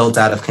to be built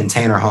out of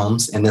container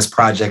homes. And this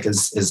project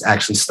is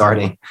actually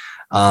starting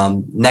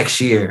next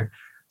year.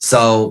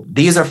 So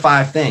these are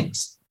 5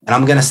 things. And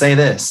I'm going to say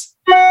this: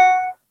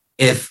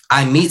 if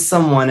I meet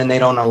someone and they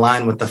don't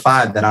align with the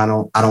 5, then I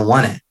don't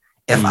want it.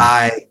 If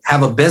I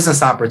have a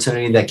business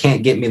opportunity that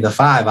can't get me the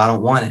 5, I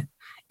don't want it.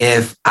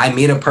 If I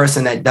meet a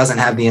person that doesn't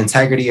have the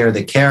integrity or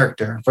the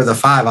character for the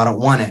 5, I don't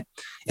want it.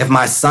 If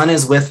my son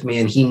is with me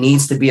and he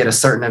needs to be at a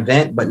certain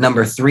event, but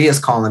number 3 is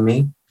calling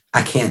me,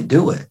 I can't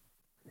do it.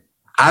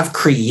 I've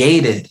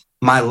created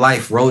my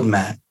life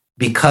roadmap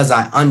because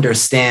I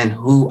understand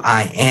who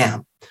I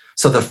am.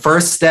 So the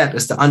first step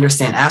is to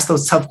understand, ask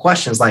those tough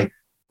questions like,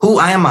 who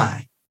am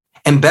I?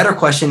 And better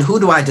question, who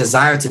do I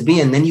desire to be?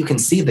 And then you can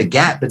see the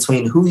gap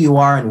between who you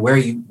are and where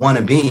you want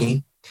to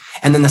be.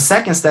 And then the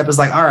second step is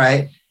like, all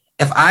right,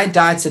 if I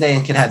died today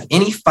and could have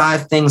any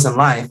 5 things in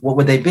life, what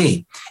would they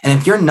be? And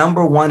if your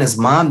number 1 is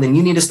mom, then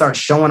you need to start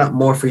showing up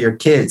more for your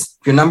kids.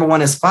 If your number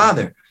 1 is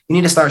father, you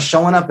need to start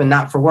showing up and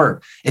not for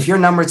work. If your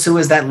number 2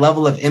 is that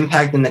level of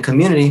impact in the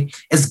community,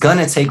 it's going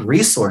to take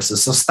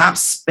resources. So stop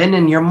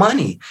spending your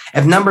money.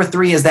 If number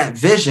 3 is that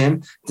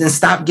vision, then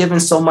stop giving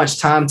so much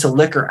time to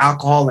liquor,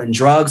 alcohol, and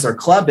drugs or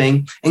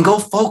clubbing, and go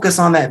focus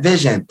on that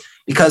vision.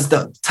 Because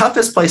the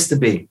toughest place to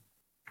be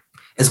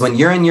is when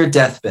you're in your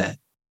deathbed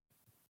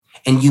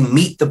and you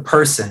meet the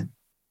person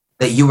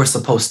that you were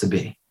supposed to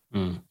be.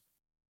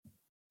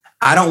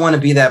 I don't want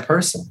to be that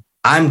person.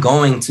 I'm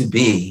going to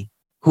be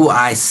who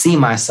I see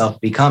myself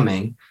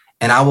becoming,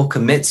 and I will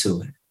commit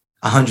to it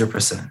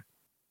 100%.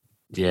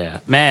 Yeah,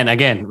 man.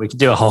 Again, we could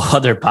do a whole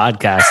other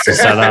podcast to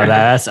start on that.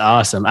 That's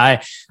awesome.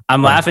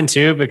 I'm laughing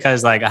too,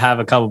 because like I have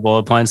a couple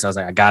bullet points. I was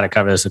like, I got to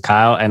cover this with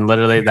Kyle. And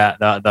literally that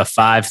the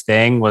 5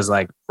 thing was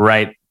like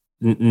right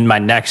my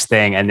next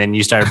thing. And then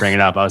you started bringing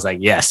it up. I was like,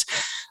 yes.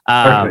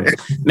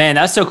 Man,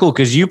 that's so cool,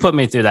 because you put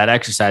me through that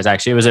exercise.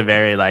 Actually, it was a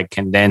very like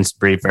condensed,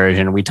 brief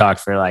version. We talked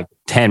for like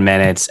 10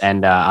 minutes,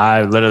 and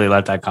I literally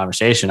left that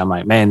conversation. I'm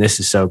like, man, this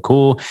is so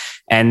cool.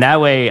 And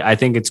that way, I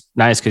think it's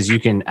nice because you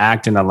can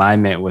act in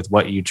alignment with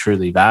what you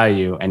truly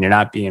value, and you're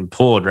not being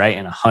pulled right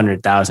in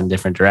 100,000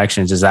 different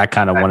directions. Is that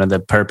kind of one of the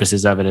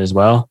purposes of it as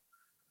well?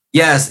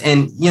 Yes.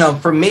 And,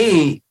 for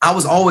me, I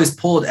was always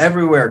pulled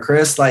everywhere,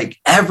 Chris, like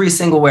every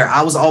single where.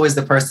 I was always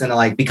the person to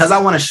like, because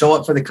I want to show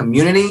up for the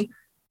community.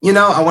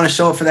 I want to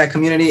show up for that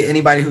community.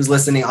 Anybody who's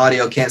listening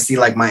audio can't see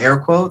like my air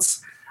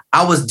quotes.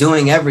 I was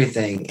doing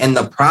everything. And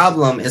the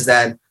problem is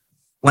that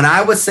when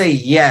I would say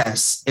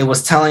yes, it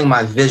was telling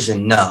my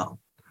vision no.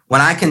 When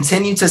I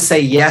continued to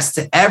say yes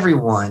to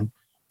everyone,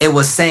 it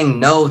was saying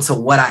no to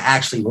what I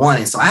actually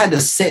wanted. So I had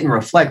to sit and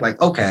reflect like,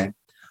 okay,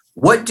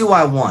 what do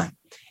I want?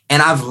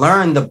 And I've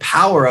learned the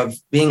power of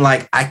being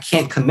like, I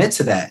can't commit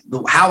to that.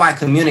 How I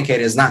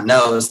communicate is not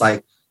no. It's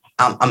like,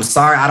 I'm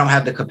sorry, I don't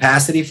have the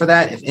capacity for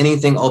that. If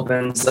anything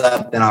opens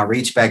up, then I'll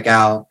reach back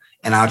out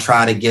and I'll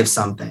try to give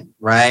something,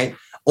 right?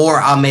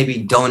 Or I'll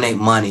maybe donate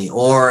money,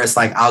 or it's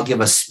like I'll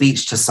give a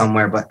speech to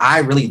somewhere, but I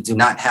really do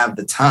not have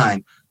the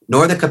time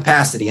nor the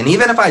capacity. And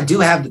even if I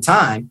do have the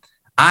time,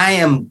 I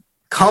am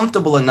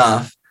comfortable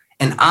enough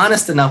and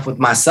honest enough with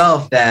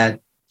myself that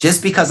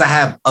just because I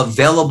have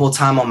available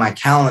time on my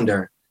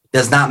calendar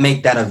does not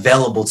make that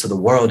available to the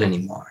world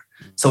anymore.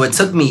 So it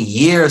took me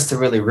years to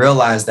really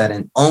realize that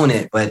and own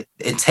it, but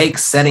it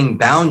takes setting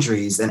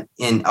boundaries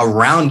in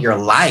around your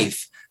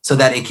life so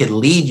that it could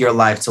lead your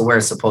life to where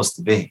it's supposed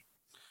to be.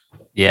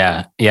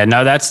 Yeah. Yeah.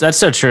 No, that's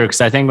so true.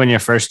 Cause I think when you're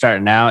first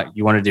starting out,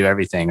 you want to do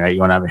everything, right? You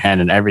want to have your hand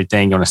in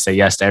everything. You want to say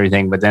yes to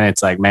everything. But then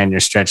it's like, man, you're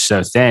stretched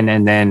so thin.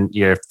 And then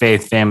your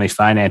faith, family,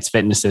 finance,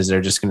 fitnesses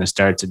are just going to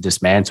start to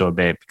dismantle a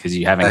bit because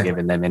you haven't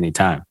given them any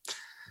time.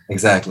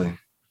 Exactly.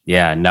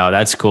 Yeah, no,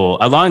 that's cool.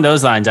 Along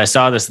those lines, I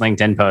saw this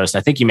LinkedIn post.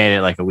 I think you made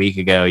it like a week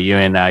ago. You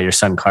and your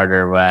son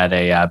Carter were at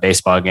a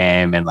baseball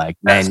game, and like,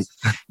 man,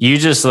 you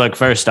just look.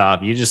 First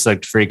off, you just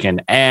looked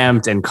freaking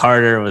amped, and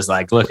Carter was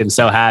like looking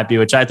so happy,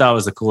 which I thought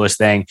was the coolest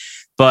thing.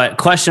 But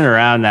question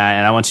around that,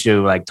 and I want you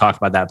to like talk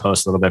about that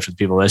post a little bit for the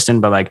people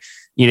listening. But like,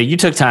 you know, you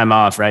took time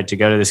off, right, to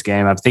go to this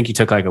game. I think you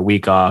took like a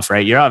week off,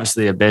 right? You're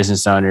obviously a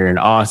business owner, an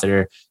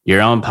author,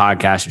 your own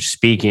podcast, you're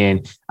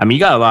speaking. I mean, you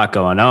got a lot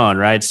going on,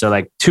 right? So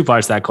like two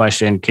parts to that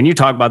question. Can you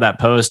talk about that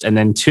post? And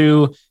then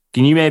two,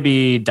 can you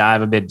maybe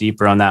dive a bit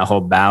deeper on that whole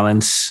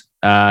balance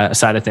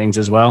side of things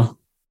as well?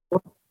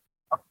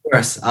 Of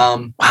course.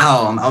 Wow.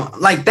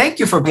 I'm like, thank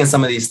you for bringing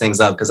some of these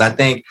things up, because I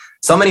think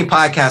so many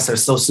podcasts are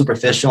so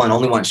superficial and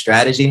only want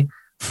strategy.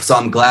 So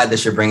I'm glad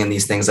that you're bringing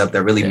these things up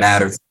that really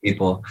matter to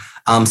people.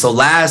 So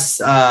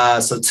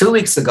 2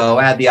 weeks ago,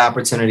 I had the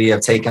opportunity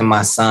of taking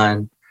my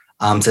son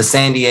to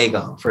San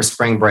Diego for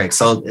spring break.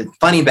 So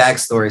funny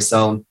backstory.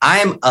 So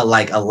I'm a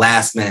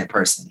last minute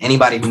person.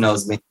 Anybody who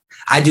knows me,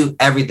 I do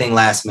everything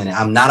last minute.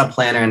 I'm not a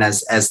planner, and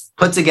as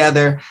put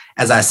together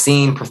as I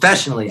seem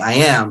professionally, I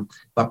am,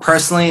 but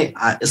personally,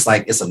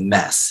 it's a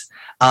mess.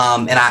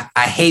 And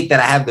I hate that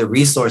I have the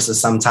resources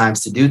sometimes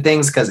to do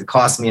things because it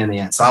costs me in the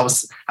end. So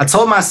I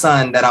told my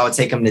son that I would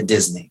take him to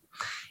Disney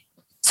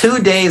 2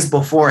 days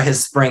before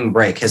his spring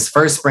break, his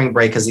first spring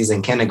break, because he's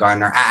in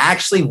kindergarten. I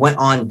actually went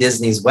on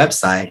Disney's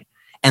website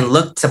and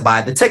looked to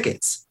buy the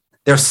tickets.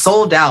 They're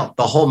sold out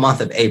the whole month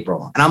of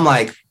April. And I'm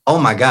like, oh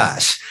my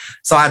gosh.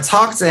 So I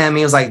talked to him.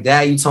 He was like,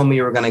 Dad, you told me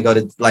we were going to go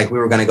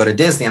to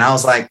Disney. And I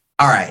was like,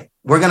 all right,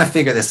 we're going to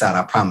figure this out.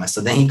 I promise.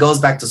 So then he goes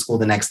back to school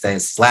the next day.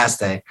 It's his last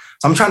day.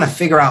 So I'm trying to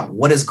figure out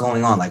what is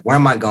going on. Like, where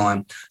am I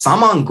going? So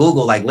I'm on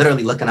Google, like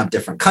literally looking up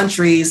different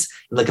countries,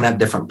 looking up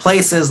different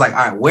places. Like,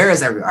 all right, where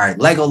is all right,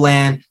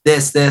 Legoland,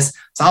 this.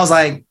 So I was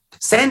like,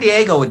 San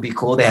Diego would be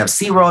cool. They have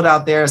SeaWorld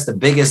out there. It's the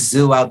biggest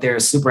zoo out there.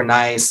 It's super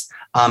nice.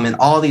 And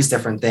all these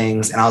different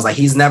things. And I was like,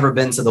 he's never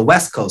been to the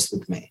West Coast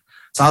with me.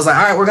 So I was like,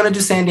 all right, we're going to do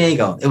San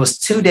Diego. It was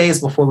 2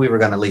 days before we were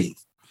going to leave.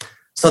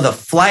 So the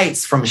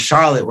flights from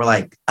Charlotte were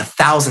like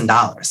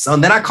 $1,000. So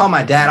then I called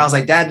my dad. I was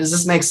like, Dad, does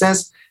this make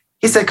sense?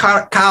 He said,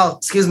 Kyle,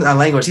 excuse me, my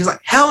language. He's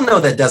like, hell no,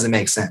 that doesn't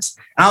make sense.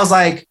 And I was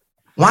like,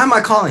 why am I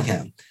calling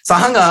him? So I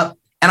hung up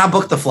and I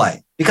booked the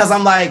flight, because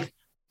I'm like,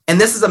 and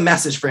this is a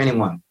message for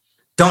anyone.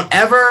 Don't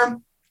ever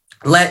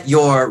let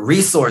your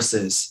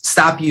resources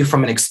stop you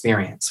from an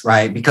experience,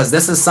 right? Because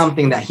this is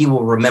something that he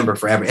will remember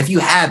forever. If you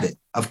have it,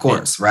 of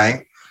course,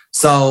 right?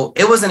 So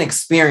it was an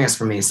experience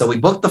for me. So we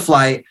booked the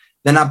flight.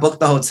 Then I booked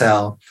the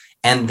hotel.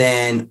 And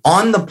then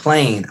on the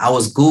plane, I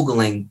was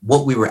Googling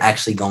what we were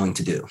actually going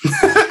to do.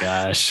 Oh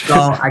gosh. So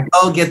I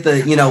go get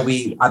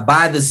I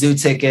buy the zoo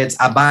tickets.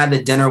 I buy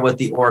the dinner with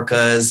the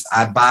orcas.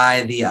 I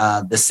buy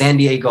the San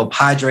Diego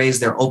Padres,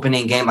 their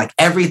opening game, like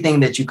everything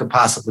that you could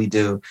possibly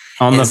do.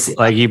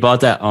 You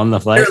bought that on the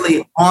flight?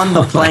 Literally on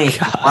the plane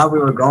while we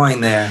were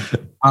going there.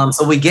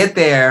 So we get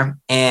there,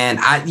 and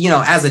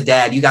as a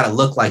dad, you got to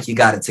look like you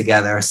got it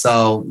together.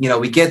 So,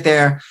 we get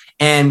there,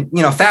 and,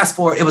 fast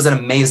forward, it was an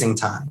amazing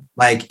time.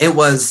 Like it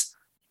was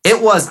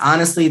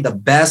honestly the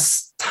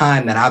best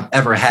time that I've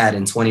ever had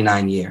in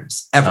 29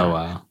 years, ever. Oh,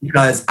 wow.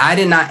 Because I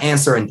did not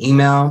answer an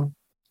email.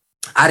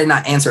 I did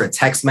not answer a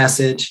text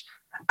message.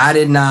 I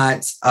did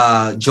not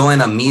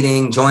join a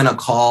meeting, join a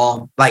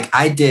call. Like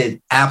I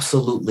did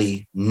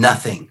absolutely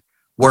nothing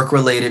work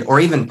related or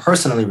even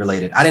personally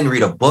related. I didn't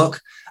read a book.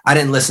 I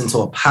didn't listen to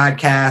a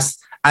podcast.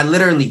 I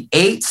literally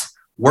ate,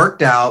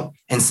 worked out,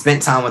 and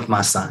spent time with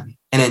my son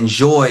and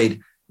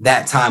enjoyed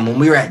that time. When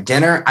we were at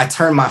dinner, I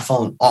turned my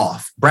phone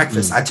off.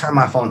 Breakfast, I turned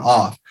my phone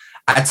off.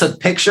 I took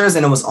pictures,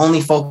 and it was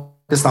only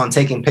focused on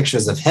taking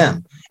pictures of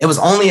him. It was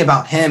only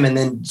about him, and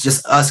then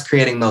just us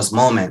creating those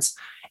moments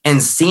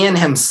and seeing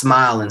him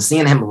smile and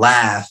seeing him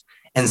laugh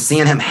and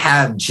seeing him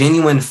have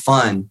genuine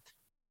fun.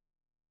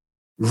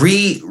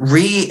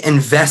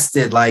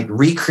 Reinvested, like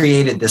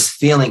recreated this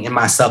feeling in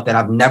myself that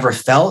I've never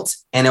felt.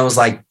 And it was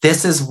like,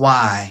 this is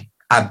why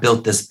I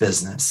built this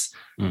business.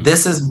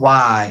 This is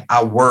why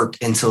I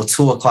worked until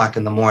 2:00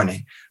 in the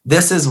morning.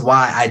 This is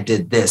why I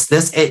did this.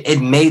 It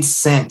made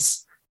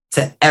sense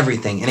to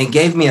everything. And it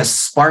gave me a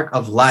spark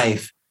of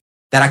life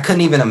that I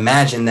couldn't even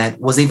imagine that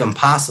was even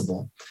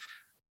possible.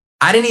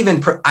 I didn't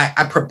even,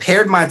 I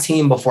prepared my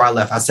team before I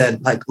left. I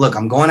said, like, look,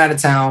 I'm going out of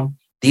town.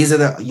 These are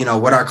the,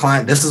 what our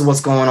client, this is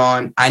what's going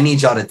on. I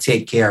need y'all to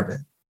take care of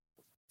it.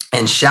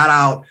 And shout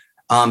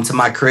out to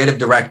my creative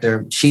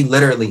director. She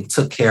literally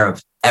took care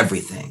of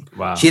everything.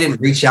 Wow. She didn't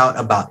reach out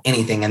about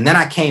anything. And then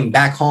I came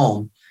back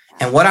home,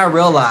 and what I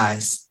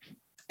realized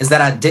is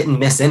that I didn't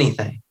miss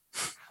anything.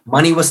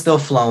 Money was still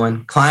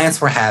flowing. Clients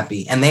were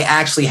happy, and they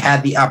actually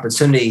had the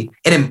opportunity.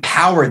 It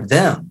empowered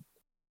them.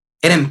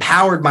 It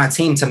empowered my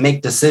team to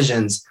make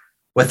decisions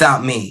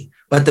without me.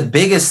 But the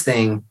biggest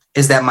thing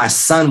is that my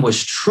son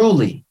was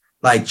truly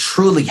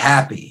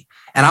happy.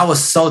 And I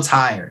was so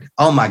tired.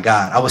 Oh my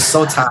God, I was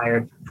so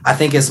tired. I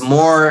think it's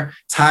more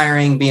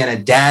tiring being a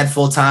dad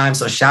full time.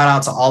 So shout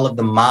out to all of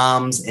the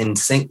moms and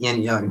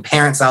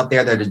parents out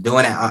there that are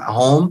doing it at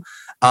home.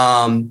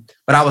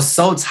 But I was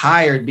so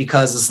tired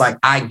because it's like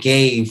I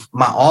gave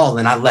my all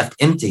and I left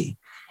empty.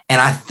 And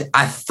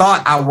I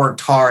thought I worked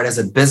hard as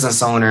a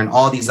business owner in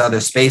all these other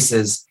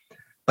spaces,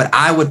 but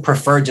I would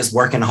prefer just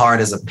working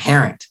hard as a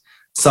parent.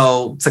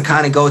 So to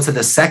kind of go to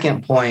the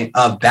second point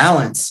of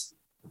balance,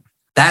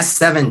 that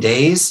 7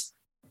 days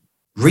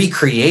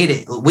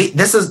recreated.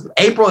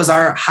 April is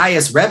our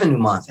highest revenue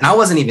month, and I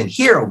wasn't even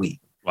here a week.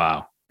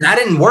 Wow. And I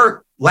didn't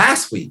work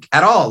last week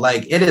at all.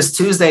 Like it is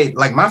Tuesday.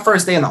 Like my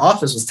first day in the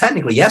office was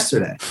technically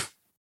yesterday.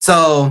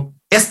 So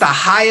it's the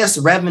highest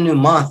revenue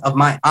month of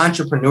my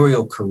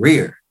entrepreneurial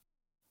career.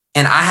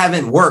 And I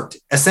haven't worked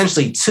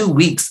essentially 2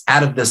 weeks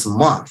out of this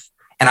month.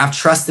 And I've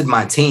trusted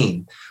my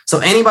team. So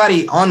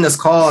anybody on this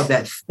call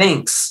that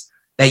thinks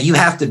that you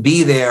have to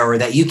be there or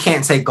that you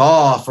can't take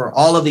off or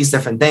all of these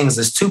different things,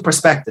 there's two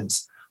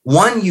perspectives.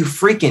 One, you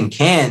freaking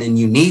can and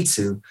you need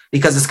to,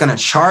 because it's going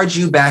to charge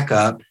you back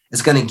up.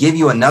 It's going to give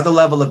you another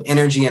level of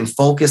energy and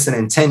focus and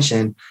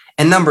intention.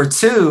 And number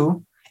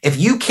two, if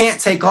you can't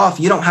take off,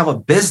 you don't have a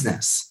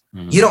business.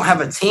 You don't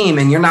have a team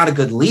and you're not a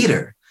good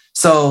leader.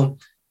 So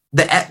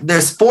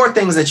there's 4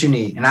 things that you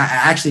need. And I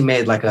actually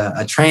made like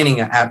a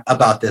training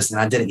about this and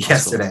I did it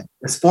yesterday.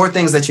 There's 4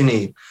 things that you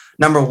need.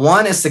 Number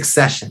 1 is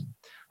succession.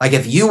 Like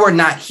if you are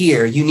not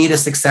here, you need a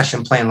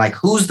succession plan. Like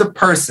who's the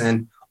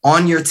person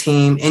on your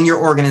team, in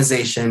your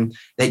organization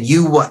that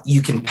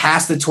you can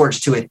pass the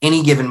torch to at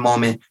any given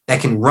moment that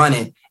can run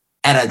it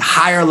at a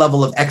higher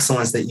level of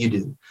excellence that you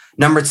do.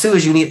 Number 2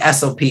 is you need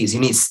SOPs.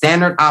 You need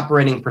standard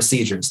operating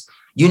procedures.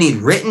 You need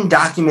written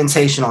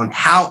documentation on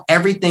how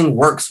everything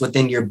works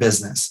within your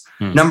business.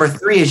 Number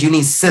 3 is you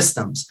need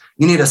systems.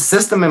 You need a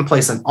system in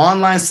place, an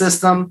online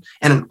system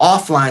and an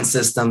offline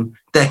system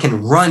that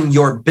can run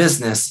your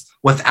business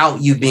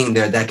without you being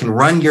there, that can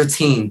run your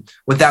team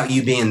without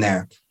you being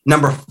there.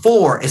 Number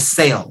 4 is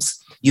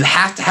sales. You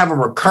have to have a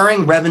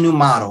recurring revenue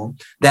model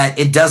that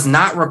it does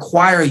not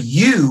require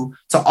you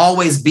to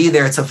always be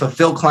there to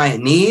fulfill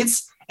client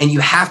needs. And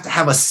you have to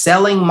have a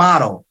selling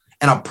model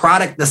and a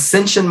product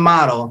ascension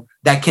model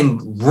that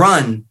can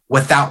run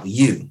without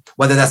you,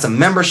 whether that's a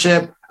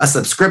membership, a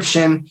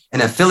subscription,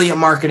 an affiliate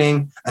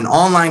marketing, an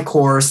online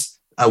course,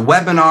 a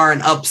webinar, an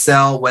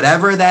upsell,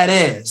 whatever that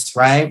is,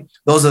 right?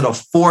 Those are the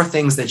 4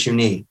 things that you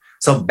need.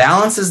 So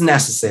balance is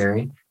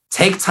necessary.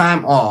 Take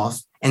time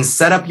off and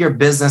set up your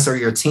business or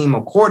your team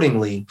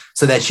accordingly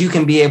so that you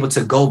can be able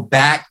to go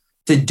back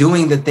to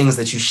doing the things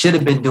that you should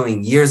have been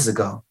doing years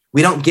ago.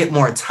 We don't get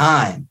more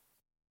time.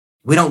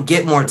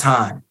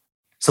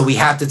 So we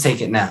have to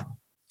take it now.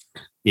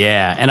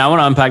 Yeah. And I want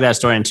to unpack that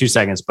story in 2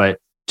 seconds, but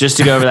just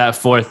to go over that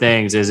 4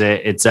 things is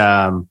it's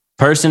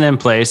person in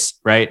place,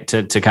 right?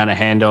 To kind of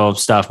handle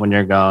stuff when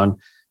you're gone,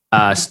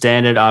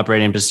 standard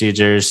operating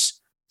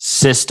procedures,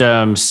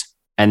 systems,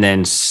 and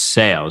then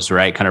sales,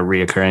 right? Kind of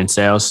reoccurring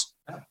sales.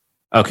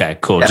 Okay,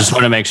 cool. Yeah. Just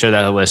want to make sure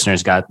that the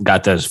listeners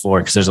got those 4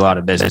 because there's a lot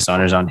of business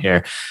owners on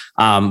here.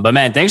 But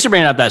man, thanks for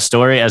bringing up that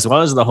story as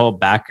well as the whole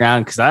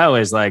background. Because I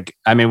always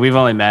we've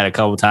only met a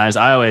couple of times.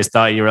 I always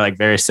thought you were like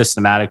very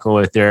systematical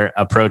with your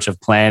approach of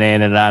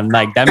planning, and I'm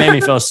like that made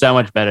me feel so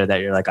much better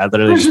that you're like I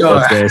literally just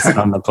put this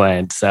on the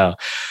plan. So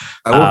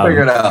I will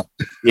figure it out.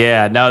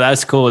 Yeah, no,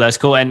 that's cool. That's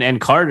cool. And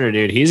Carter,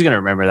 dude, he's gonna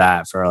remember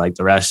that for like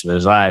the rest of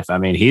his life. I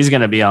mean, he's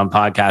gonna be on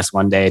podcast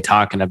one day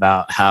talking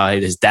about how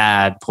his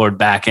dad poured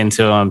back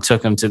into him,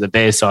 took him to the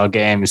baseball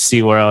game,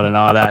 SeaWorld and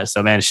all that.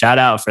 So man, shout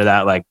out for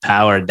that like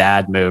power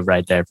dad move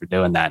right there for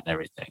doing that and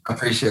everything. I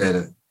appreciate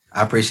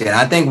it.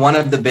 I think one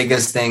of the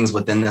biggest things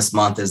within this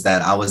month is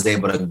that I was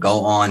able to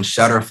go on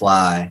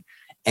Shutterfly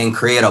and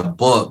create a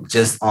book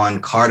just on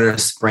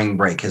Carter's spring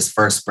break, his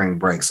first spring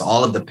break. So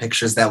all of the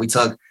pictures that we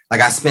took, like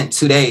I spent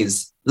 2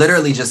 days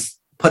literally just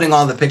putting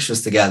all the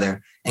pictures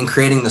together and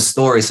creating the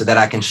story so that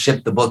I can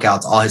ship the book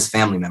out to all his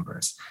family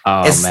members.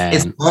 Oh, it's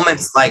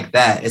moments like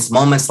that. It's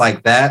moments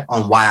like that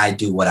on why I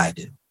do what I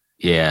do.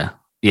 Yeah.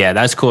 Yeah,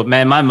 that's cool.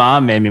 Man, my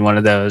mom made me one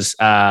of those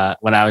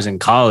when I was in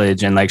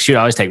college, and like she would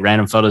always take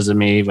random photos of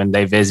me when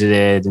they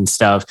visited and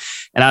stuff.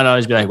 And I'd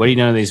always be like, what are you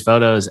doing with these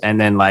photos? And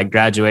then like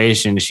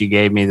graduation, she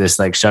gave me this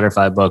like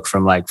Shutterfly book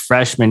from like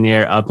freshman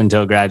year up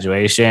until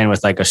graduation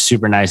with like a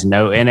super nice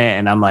note in it.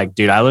 And I'm like,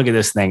 dude, I look at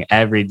this thing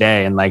every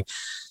day. And like,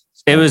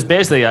 it was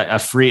basically a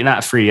free,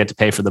 not free, you have to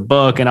pay for the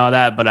book and all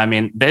that. But I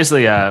mean,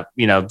 basically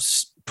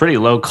pretty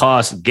low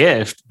cost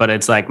gift, but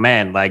it's like,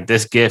 man, like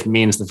this gift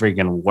means the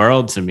freaking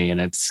world to me.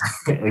 And it's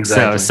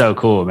exactly. so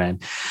cool, man.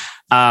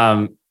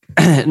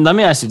 Let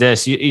me ask you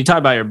this. You talk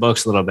about your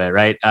books a little bit,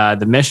 right?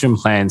 The Mission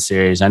Plan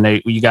series. I know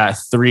you got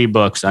 3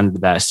 books under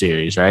that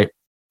series, right?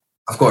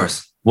 Of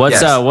course.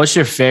 What's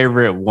your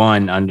favorite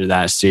one under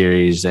that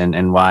series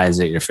and why is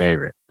it your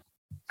favorite?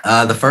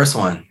 The first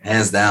one,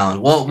 hands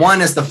down. Well,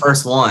 one is the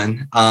first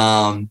one.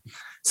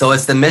 So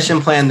it's the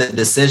mission plan, the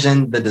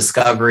decision, the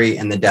discovery,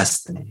 and the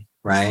destiny,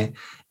 right?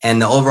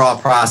 And the overall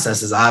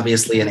process is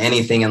obviously in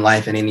anything in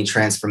life, in any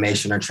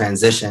transformation or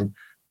transition,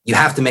 you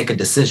have to make a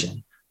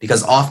decision,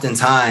 because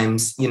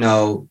oftentimes, you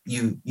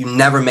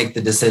never make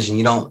the decision.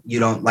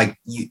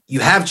 You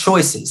have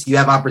choices, you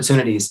have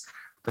opportunities,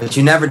 but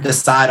you never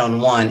decide on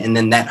one. And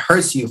then that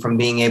hurts you from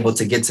being able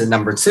to get to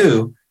number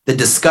two, the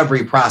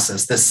discovery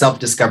process, the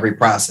self-discovery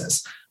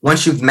process.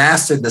 Once you've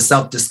mastered the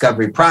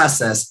self-discovery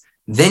process,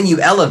 then you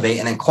elevate,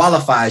 and it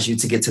qualifies you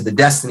to get to the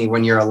destiny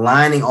when you're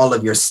aligning all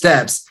of your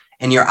steps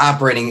and you're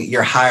operating at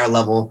your higher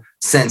level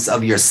sense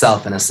of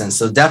yourself, in a sense.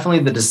 So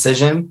definitely the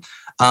decision,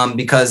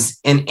 because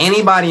in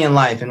anybody in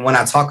life, and when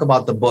I talk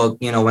about the book,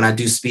 when I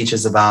do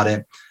speeches about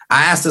it,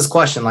 I ask this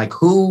question, like,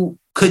 who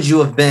could you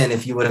have been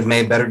if you would have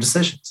made better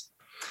decisions?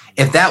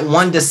 If that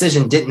one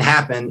decision didn't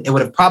happen, it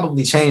would have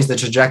probably changed the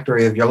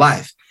trajectory of your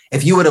life.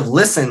 If you would have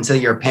listened to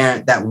your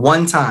parent that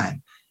one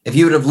time, if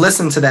you would have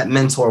listened to that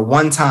mentor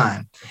one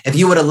time, if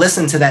you would have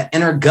listened to that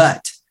inner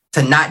gut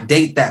to not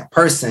date that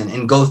person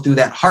and go through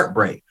that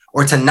heartbreak,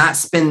 or to not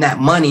spend that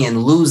money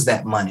and lose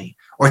that money,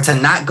 or to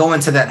not go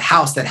into that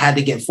house that had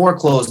to get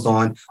foreclosed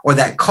on, or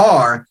that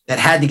car that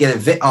had to get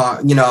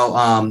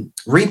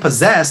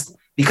repossessed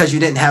because you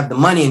didn't have the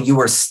money and you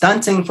were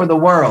stunting for the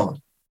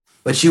world,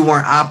 but you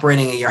weren't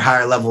operating at your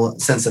higher level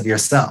sense of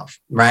yourself,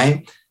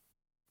 right?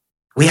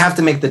 We have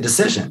to make the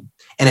decision.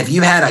 And if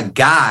you had a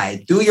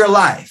guide through your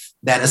life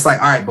that it's like,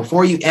 all right,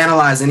 before you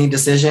analyze any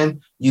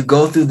decision, you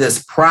go through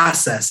this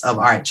process of,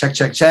 all right,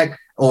 check,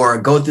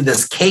 or go through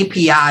this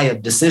KPI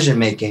of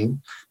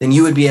decision-making, then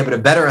you would be able to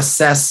better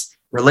assess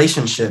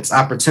relationships,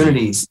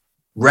 opportunities,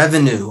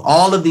 revenue,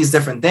 all of these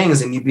different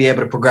things, and you'd be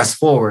able to progress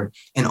forward.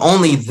 And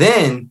only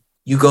then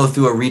you go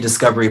through a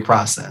rediscovery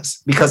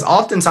process. Because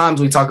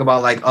oftentimes we talk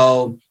about like,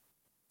 oh,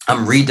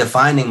 I'm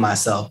redefining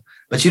myself,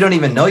 but you don't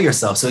even know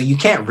yourself. So you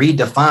can't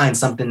redefine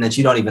something that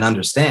you don't even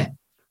understand.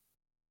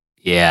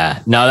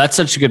 Yeah, no, that's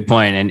such a good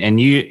point.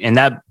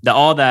 And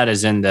all that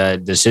is in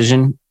the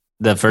decision.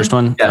 The first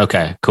one? Yeah.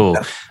 Okay, cool.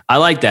 Yeah. I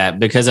like that,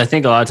 because I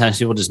think a lot of times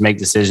people just make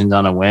decisions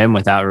on a whim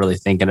without really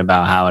thinking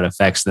about how it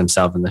affects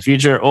themselves in the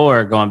future,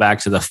 or going back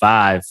to the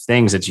 5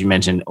 things that you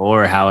mentioned,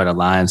 or how it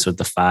aligns with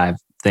the 5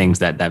 things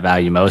that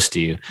value most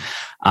to you.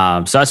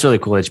 So that's really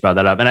cool that you brought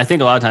that up. And I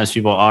think a lot of times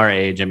people our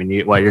age, I mean,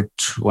 you're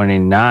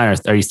 29 or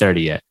are you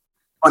 30 yet?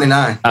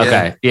 29.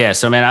 Okay. Yeah.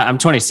 So man, I'm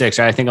 26,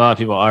 right? I think a lot of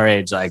people our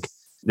age, like,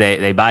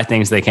 they buy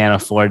things they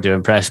can't afford to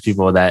impress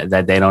people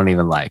that they don't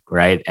even like.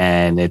 Right.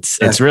 And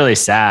it's really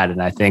sad. And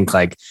I think,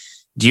 like,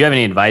 do you have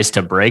any advice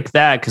to break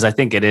that? Because I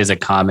think it is a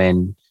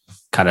common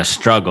kind of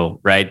struggle,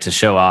 right? To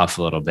show off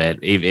a little bit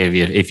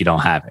if you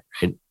don't have it.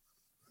 Right?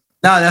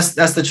 No,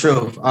 that's the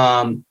truth.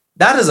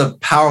 That is a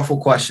powerful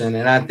question.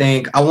 And I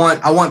think I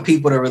want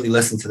people to really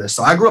listen to this.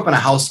 So I grew up in a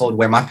household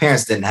where my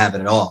parents didn't have it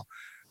at all,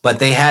 but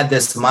they had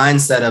this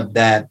mindset of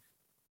that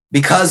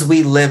because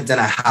we lived in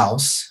a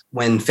house,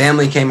 when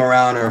family came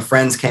around or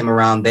friends came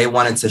around, they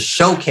wanted to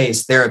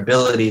showcase their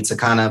ability to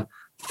kind of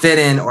fit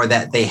in, or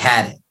that they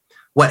had it.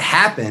 What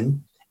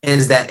happened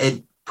is that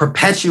it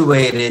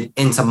perpetuated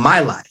into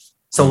my life.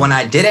 So when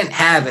I didn't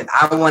have it,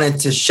 I wanted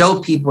to show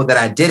people that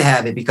I did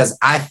have it, because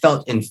I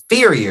felt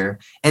inferior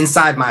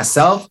inside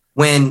myself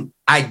when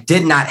I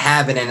did not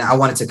have it and I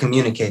wanted to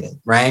communicate it,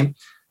 right?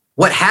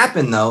 What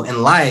happened though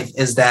in life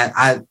is that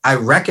I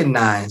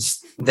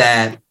recognized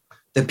that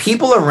the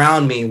people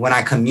around me, when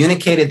I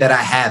communicated that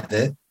I have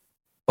it,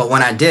 but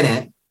when I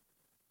didn't,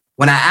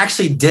 when I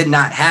actually did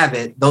not have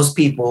it, those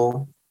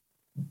people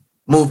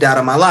moved out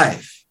of my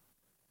life.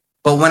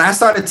 But when I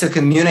started to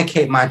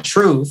communicate my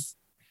truth,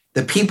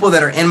 the people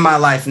that are in my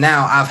life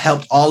now, I've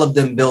helped all of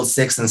them build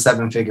 6- and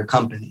 7-figure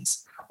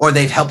companies, or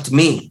they've helped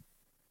me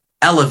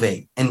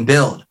elevate and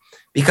build.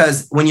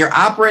 Because when you're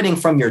operating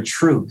from your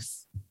truth,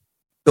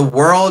 the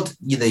world,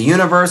 the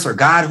universe, or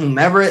God,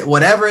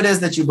 whatever it is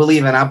that you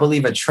believe in, I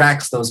believe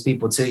attracts those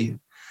people to you.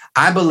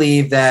 I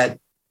believe that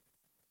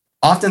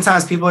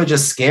oftentimes people are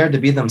just scared to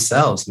be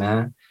themselves,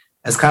 man.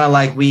 It's kind of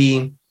like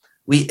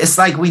it's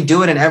like we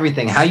do it in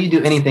everything. How you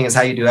do anything is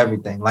how you do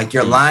everything. Like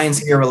you're lying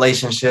to your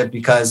relationship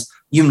because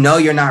you know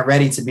you're not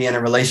ready to be in a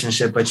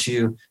relationship, but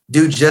you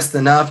do just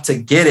enough to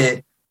get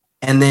it,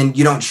 and then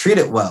you don't treat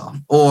it well.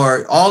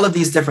 Or all of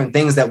these different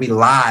things that we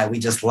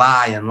just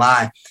lie and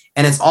lie.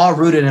 And it's all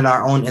rooted in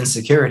our own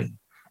insecurity.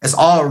 It's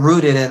all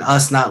rooted in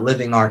us not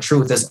living our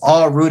truth. It's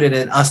all rooted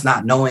in us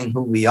not knowing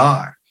who we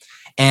are.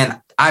 And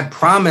I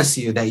promise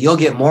you that you'll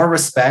get more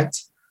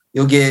respect.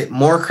 You'll get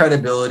more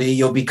credibility.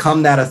 You'll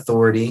become that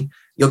authority.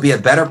 You'll be a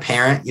better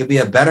parent. You'll be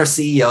a better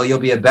CEO. You'll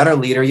be a better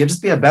leader. You'll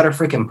just be a better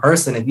freaking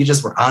person if you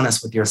just were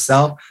honest with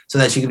yourself, so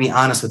that you can be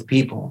honest with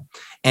people.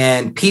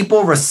 And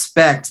people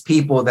respect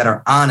people that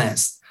are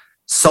honest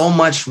so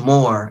much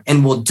more,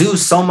 and will do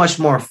so much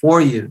more for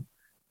you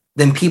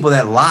than people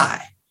that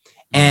lie.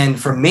 And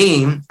for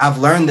me, I've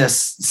learned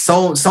this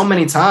so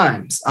many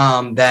times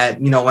that,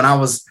 when I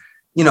was,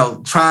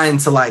 trying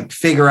to like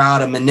figure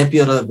out a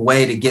manipulative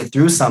way to get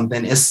through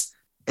something,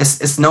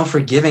 it's no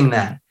forgiving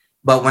that.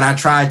 But when I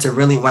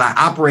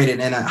operated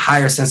in a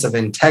higher sense of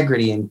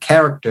integrity and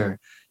character,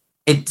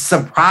 it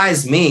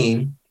surprised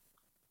me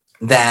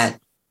that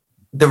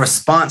the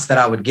response that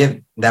I would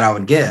give.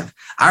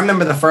 I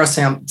remember the first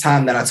time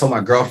that I told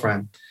my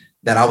girlfriend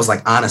that I was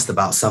like honest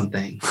about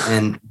something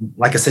and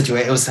like a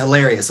situation. It was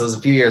hilarious. It was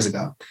a few years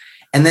ago.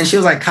 And then she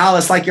was like, Kyle,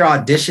 it's like you're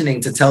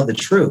auditioning to tell the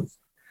truth.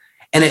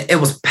 And it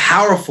was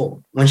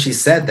powerful when she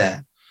said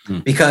that,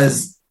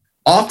 because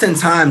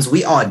oftentimes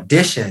we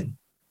audition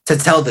to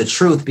tell the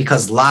truth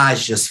because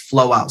lies just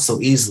flow out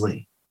so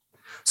easily.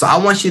 So I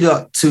want you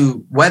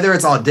to whether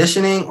it's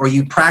auditioning or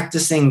you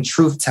practicing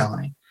truth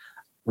telling,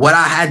 what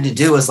I had to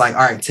do is like,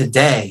 all right,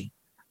 today,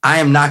 I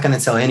am not going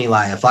to tell any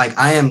lie. If like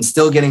I am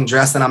still getting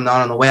dressed and I'm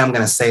not on the way, I'm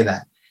going to say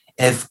that.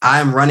 If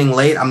I'm running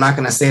late, I'm not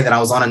going to say that I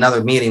was on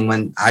another meeting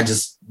when I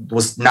just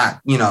was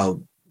not,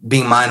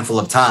 being mindful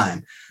of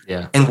time.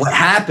 Yeah. And what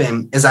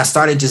happened is I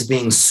started just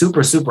being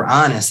super, super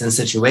honest in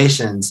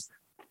situations.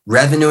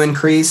 Revenue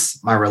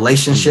increase, my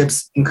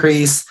relationships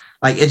increase.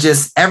 Like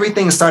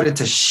everything started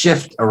to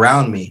shift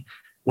around me.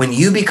 When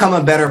you become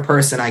a better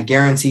person, I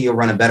guarantee you'll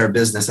run a better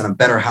business and a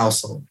better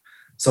household.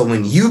 So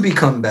when you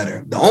become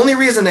better, the only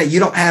reason that you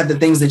don't have the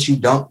things that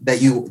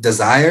you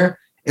desire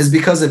is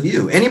because of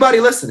you.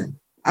 Anybody listening,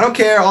 I don't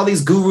care, all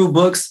these guru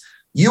books,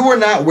 you are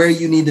not where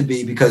you need to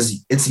be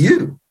because it's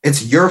you.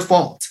 It's your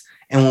fault.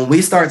 And when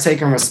we start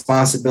taking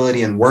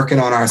responsibility and working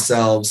on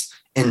ourselves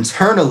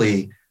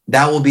internally,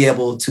 that will be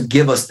able to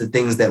give us the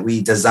things that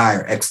we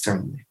desire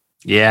externally.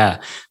 Yeah,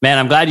 man,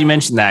 I'm glad you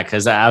mentioned that,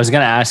 because I was going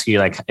to ask you,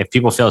 like, if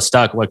people feel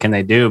stuck, what can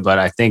they do? But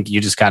I think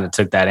you just kind of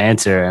took that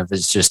answer. If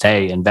it's just,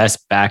 hey,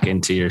 invest back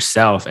into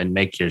yourself and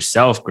make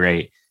yourself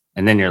great,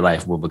 and then your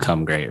life will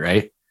become great,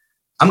 right?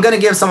 I'm going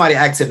to give somebody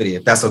activity,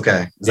 if that's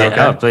okay. Is that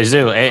okay? Oh, please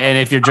do. And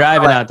if you're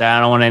driving out there,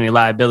 I don't want any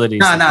liabilities.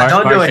 No,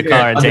 don't do it. Park the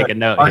car and take a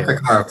note. Park the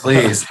car,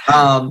 please.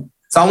 So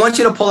I want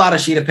you to pull out a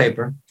sheet of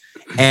paper,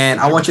 and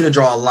I want you to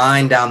draw a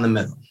line down the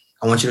middle.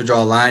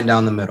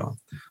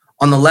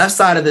 On the left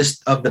side of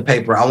the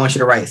paper, I want you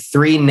to write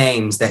 3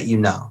 names that you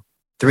know.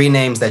 3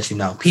 names that you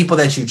know. People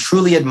that you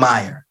truly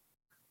admire.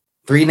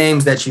 3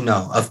 names that you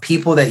know of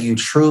people that you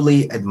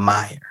truly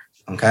admire.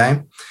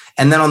 Okay.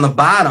 And then on the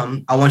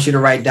bottom, I want you to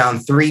write down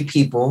 3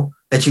 people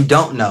that you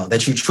don't know,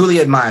 that you truly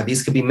admire.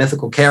 These could be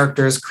mythical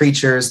characters,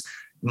 creatures,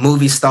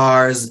 movie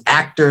stars,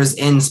 actors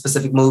in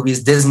specific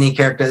movies, Disney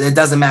characters. It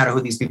doesn't matter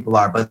who these people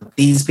are, but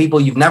these people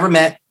you've never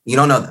met, you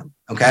don't know them.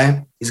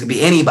 Okay. These could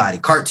be anybody,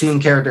 cartoon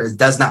characters, it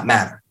does not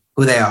matter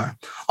who they are.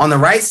 On the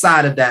right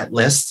side of that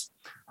list,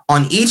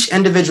 on each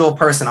individual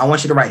person, I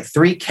want you to write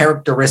 3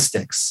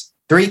 characteristics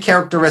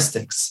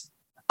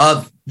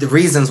of the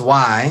reasons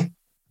why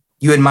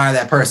you admire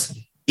that person.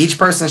 Each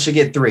person should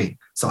get 3.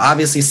 So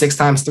obviously 6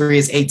 times 3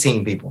 is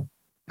 18 people.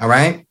 All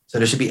right. So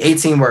there should be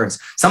 18 words.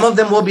 Some of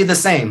them will be the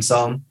same.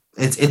 So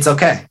it's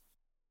okay.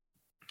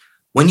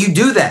 When you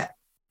do that,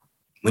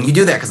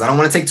 because I don't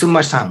want to take too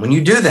much time. When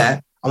you do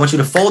that, I want you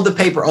to fold the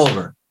paper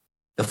over.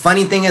 The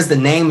funny thing is the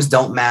names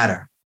don't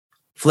matter.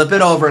 Flip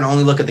it over and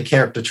only look at the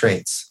character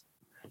traits.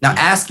 Now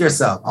ask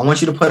yourself, I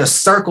want you to put a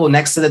circle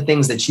next to the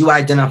things that you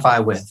identify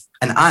with.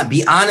 And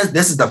be honest,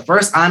 this is the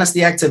first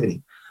honesty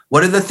activity.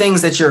 What are the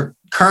things that you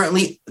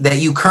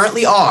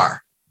currently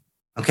are?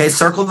 Okay,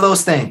 circle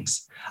those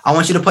things. I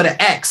want you to put an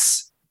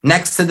X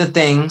next to the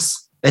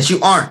things that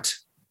you aren't.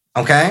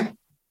 Okay?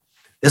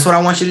 This is what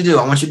I want you to do.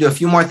 I want you to do a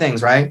few more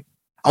things, right?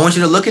 I want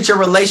you to look at your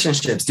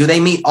relationships. Do they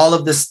meet all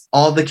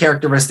the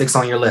characteristics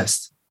on your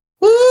list?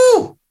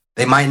 Woo!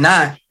 They might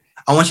not.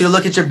 I want you to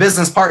look at your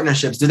business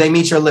partnerships. Do they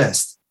meet your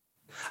list?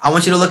 I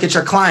want you to look at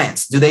your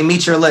clients. Do they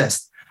meet your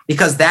list?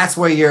 Because that's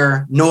where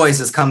your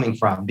noise is coming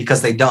from,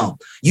 because they don't.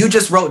 You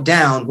just wrote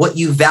down what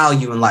you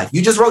value in life.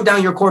 You just wrote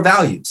down your core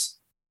values.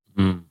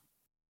 Mm.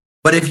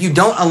 But if you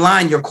don't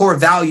align your core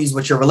values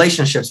with your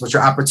relationships, with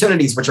your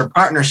opportunities, with your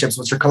partnerships,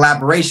 with your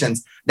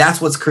collaborations, that's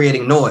what's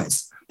creating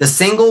noise. The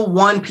single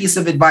one piece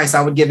of advice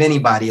I would give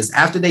anybody is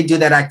after they do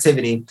that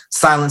activity,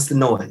 silence the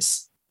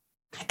noise.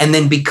 And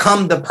then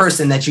become the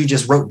person that you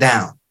just wrote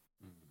down.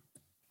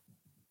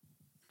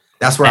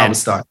 That's where I would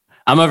start.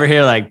 I'm over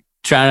here like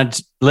trying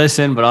to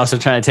listen, but also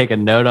trying to take a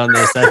note on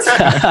this.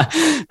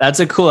 That's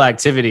a cool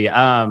activity.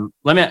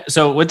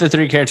 So with the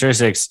 3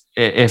 characteristics,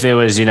 if it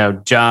was,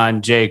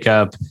 John,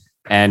 Jacob,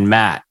 and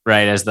Matt,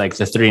 right, as like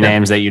the 3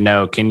 names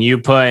that can you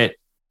put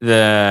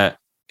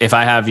if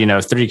I have,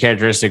 3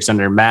 characteristics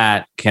under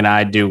Matt, can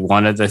I do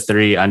one of the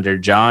 3 under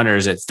John, or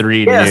is it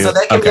 3 new? Yeah, so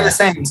they can be the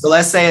same. So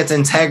let's say it's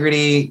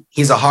integrity.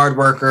 He's a hard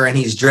worker and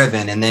he's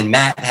driven. And then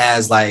Matt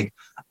has like,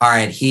 all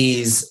right,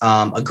 he's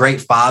a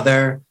great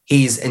father.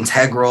 He's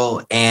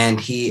integral and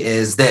he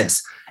is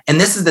this. And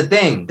this is the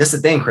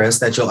thing, Chris,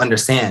 that you'll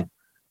understand.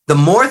 The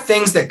more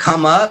things that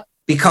come up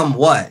become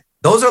what?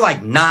 Those are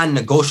like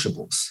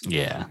non-negotiables.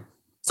 Yeah.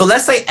 So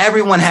let's say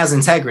everyone has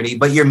integrity,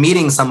 but you're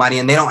meeting somebody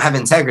and they don't have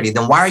integrity.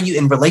 Then why are you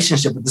in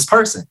relationship with this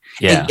person?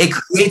 Yeah. It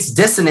creates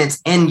dissonance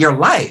in your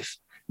life.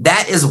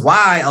 That is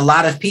why a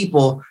lot of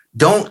people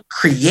don't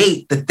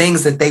create the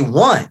things that they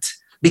want,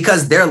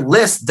 because their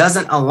list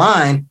doesn't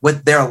align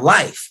with their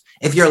life.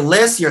 If your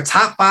list, your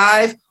top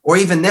 5, or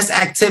even this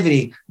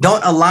activity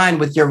don't align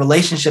with your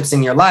relationships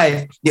in your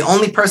life, the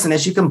only person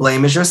that you can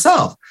blame is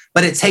yourself.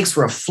 but it takes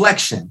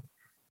reflection.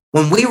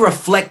 When we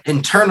reflect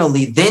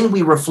internally, then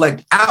we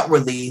reflect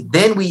outwardly,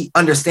 then we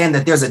understand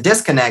that there's a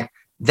disconnect.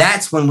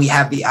 That's when we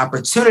have the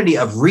opportunity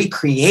of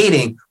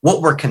recreating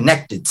what we're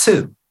connected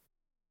to.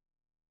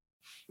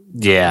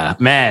 Yeah,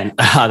 man.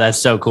 Oh, that's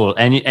so cool.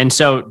 And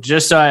so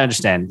just so I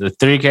understand, the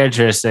 3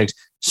 characteristics,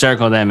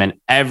 circle them, and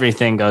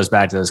everything goes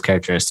back to those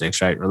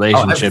characteristics, right?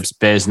 Relationships,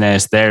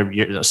 business, they're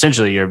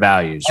essentially your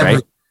values,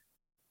 right?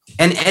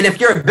 And if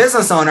you're a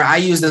business owner, I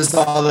use this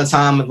all the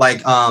time with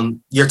like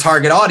your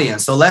target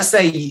audience. So let's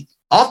say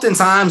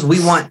oftentimes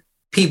we want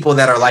people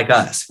that are like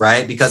us,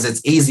 right? Because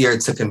it's easier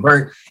to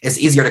convert, it's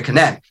easier to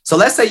connect. So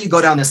let's say you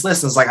go down this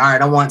list and it's like, all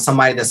right, I want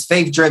somebody that's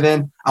faith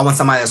driven. I want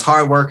somebody that's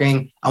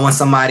hardworking. I want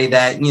somebody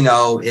that, you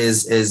know,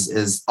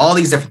 is all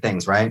these different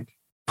things, right?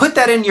 Put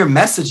that in your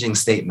messaging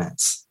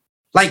statements.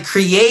 Like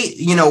create,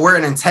 you know, we're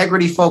an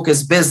integrity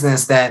focused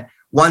business that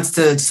wants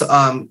to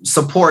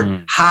support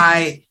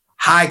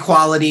high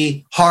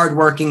quality,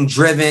 hardworking,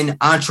 driven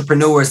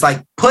entrepreneurs.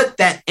 Like put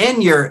that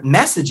in your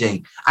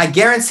messaging. I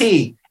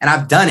guarantee, and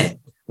I've done it,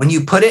 when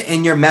you put it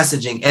in your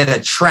messaging, it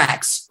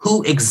attracts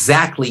who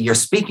exactly you're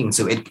speaking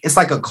to. It's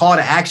like a call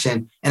to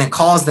action and it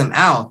calls them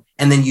out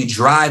and then you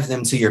drive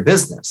them to your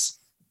business.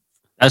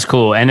 That's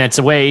cool. And it's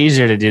way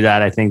easier to do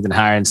that, I think, than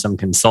hiring some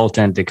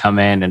consultant to come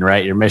in and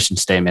write your mission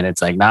statement.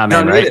 It's like, nah,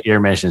 man, write your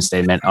mission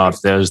statement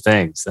off those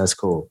things. That's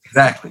cool.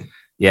 Exactly.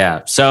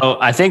 Yeah. So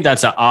I think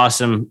that's an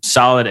awesome,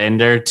 solid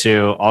ender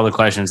to all the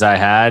questions I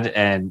had.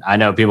 And I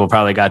know people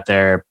probably got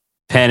their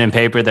pen and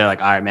paper. They're like,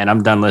 all right, man,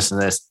 I'm done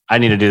listening to this. I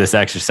need to do this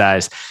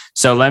exercise.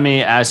 So let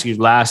me ask you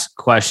last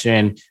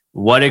question.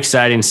 What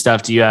exciting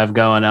stuff do you have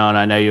going on?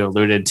 I know you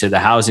alluded to the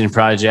housing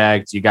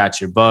project. You got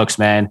your books,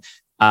 man.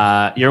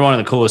 You're one of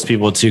the coolest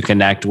people to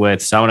connect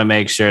with. So I want to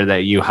make sure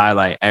that you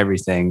highlight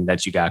everything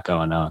that you got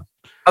going on.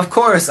 Of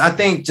course, I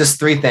think just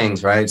 3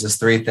 things, right? Just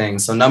 3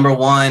 things. So number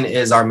 1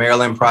 is our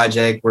Maryland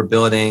project. We're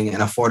building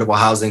an affordable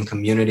housing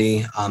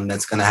community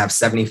that's going to have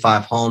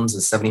 75 homes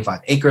and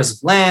 75 acres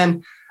of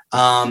land.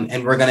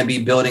 And we're going to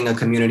be building a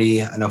community,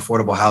 an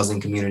affordable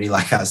housing community,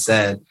 like I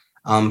said,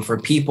 for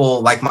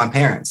people like my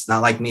parents,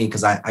 not like me,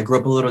 because I grew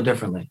up a little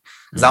differently.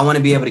 Because I want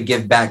to be able to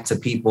give back to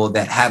people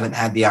that haven't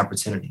had the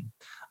opportunity,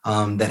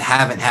 that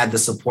haven't had the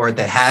support,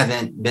 that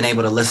haven't been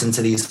able to listen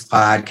to these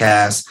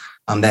podcasts,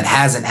 that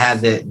hasn't had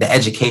the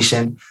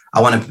education.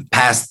 I want to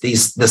pass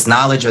this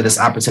knowledge or this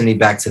opportunity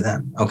back to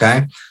them.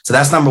 Okay. So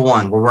that's number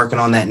 1. We're working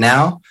on that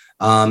now.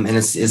 And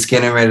it's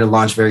getting ready to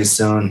launch very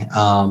soon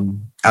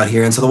out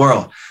here into the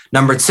world.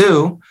 Number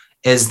 2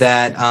 is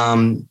that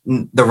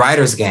the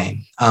Writer's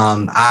Game.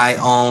 I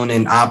own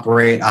and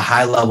operate a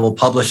high-level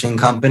publishing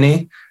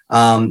company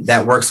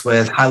that works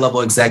with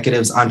high-level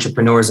executives,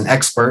 entrepreneurs, and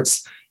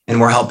experts, and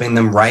we're helping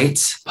them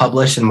write,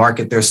 publish, and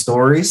market their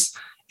stories.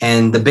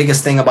 And the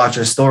biggest thing about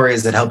your story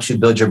is it helps you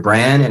build your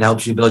brand, it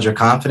helps you build your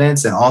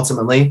confidence, and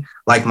ultimately,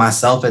 like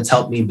myself, it's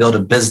helped me build a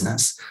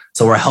business.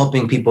 So we're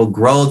helping people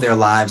grow their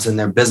lives and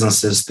their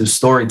businesses through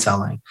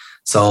storytelling.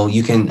 So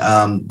you can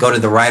go to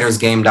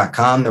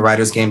thewritersgame.com.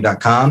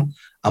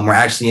 We're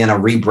actually in a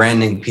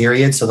rebranding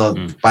period.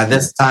 So by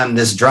this time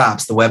this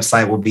drops, the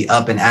website will be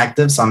up and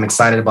active. So I'm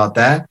excited about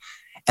that.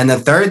 And the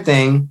third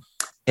thing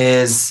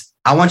is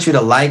I want you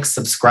to like,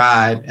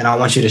 subscribe, and I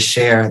want you to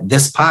share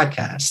this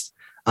podcast.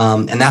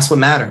 And that's what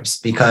matters,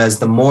 because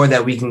the more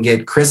that we can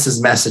get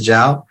Chris's message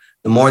out,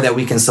 the more that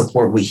we can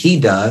support what he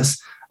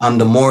does,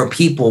 the more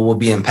people will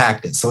be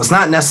impacted. So it's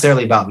not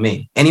necessarily about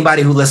me.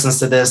 Anybody who listens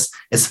to this,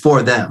 it's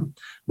for them.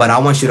 But I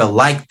want you to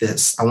like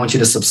this. I want you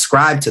to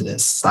subscribe to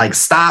this. Like,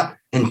 stop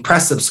and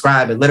press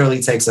subscribe. It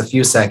literally takes a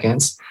few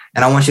seconds.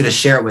 And I want you to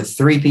share it with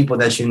 3 people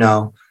that you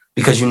know,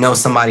 because you know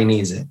somebody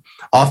needs it.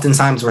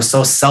 Oftentimes, we're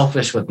so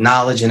selfish with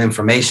knowledge and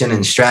information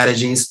and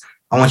strategies.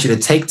 I want you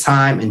to take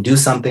time and do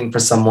something for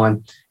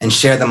someone and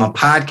share them a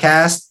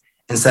podcast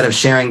instead of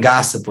sharing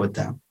gossip with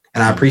them.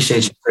 And I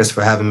appreciate you, Chris,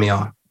 for having me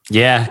on.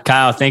 Yeah,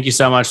 Kyle, thank you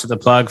so much for the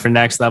plug for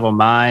Next Level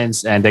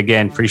Minds. And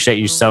again, appreciate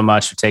you so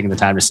much for taking the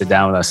time to sit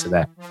down with us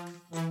today.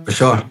 For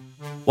sure.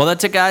 Well,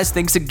 that's it, guys.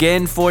 Thanks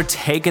again for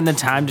taking the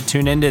time to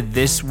tune into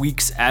this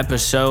week's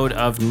episode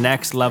of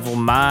Next Level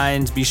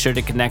Minds. Be sure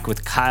to connect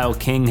with Kyle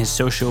King. His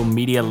social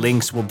media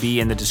links will be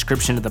in the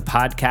description of the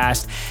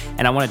podcast.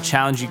 And I want to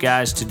challenge you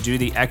guys to do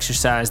the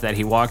exercise that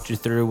he walked you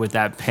through with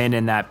that pen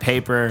and that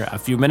paper a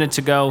few minutes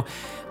ago.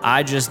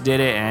 I just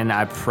did it, and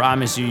I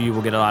promise you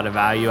will get a lot of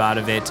value out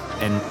of it.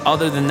 And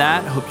other than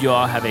that, hope you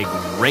all have a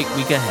great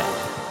week ahead.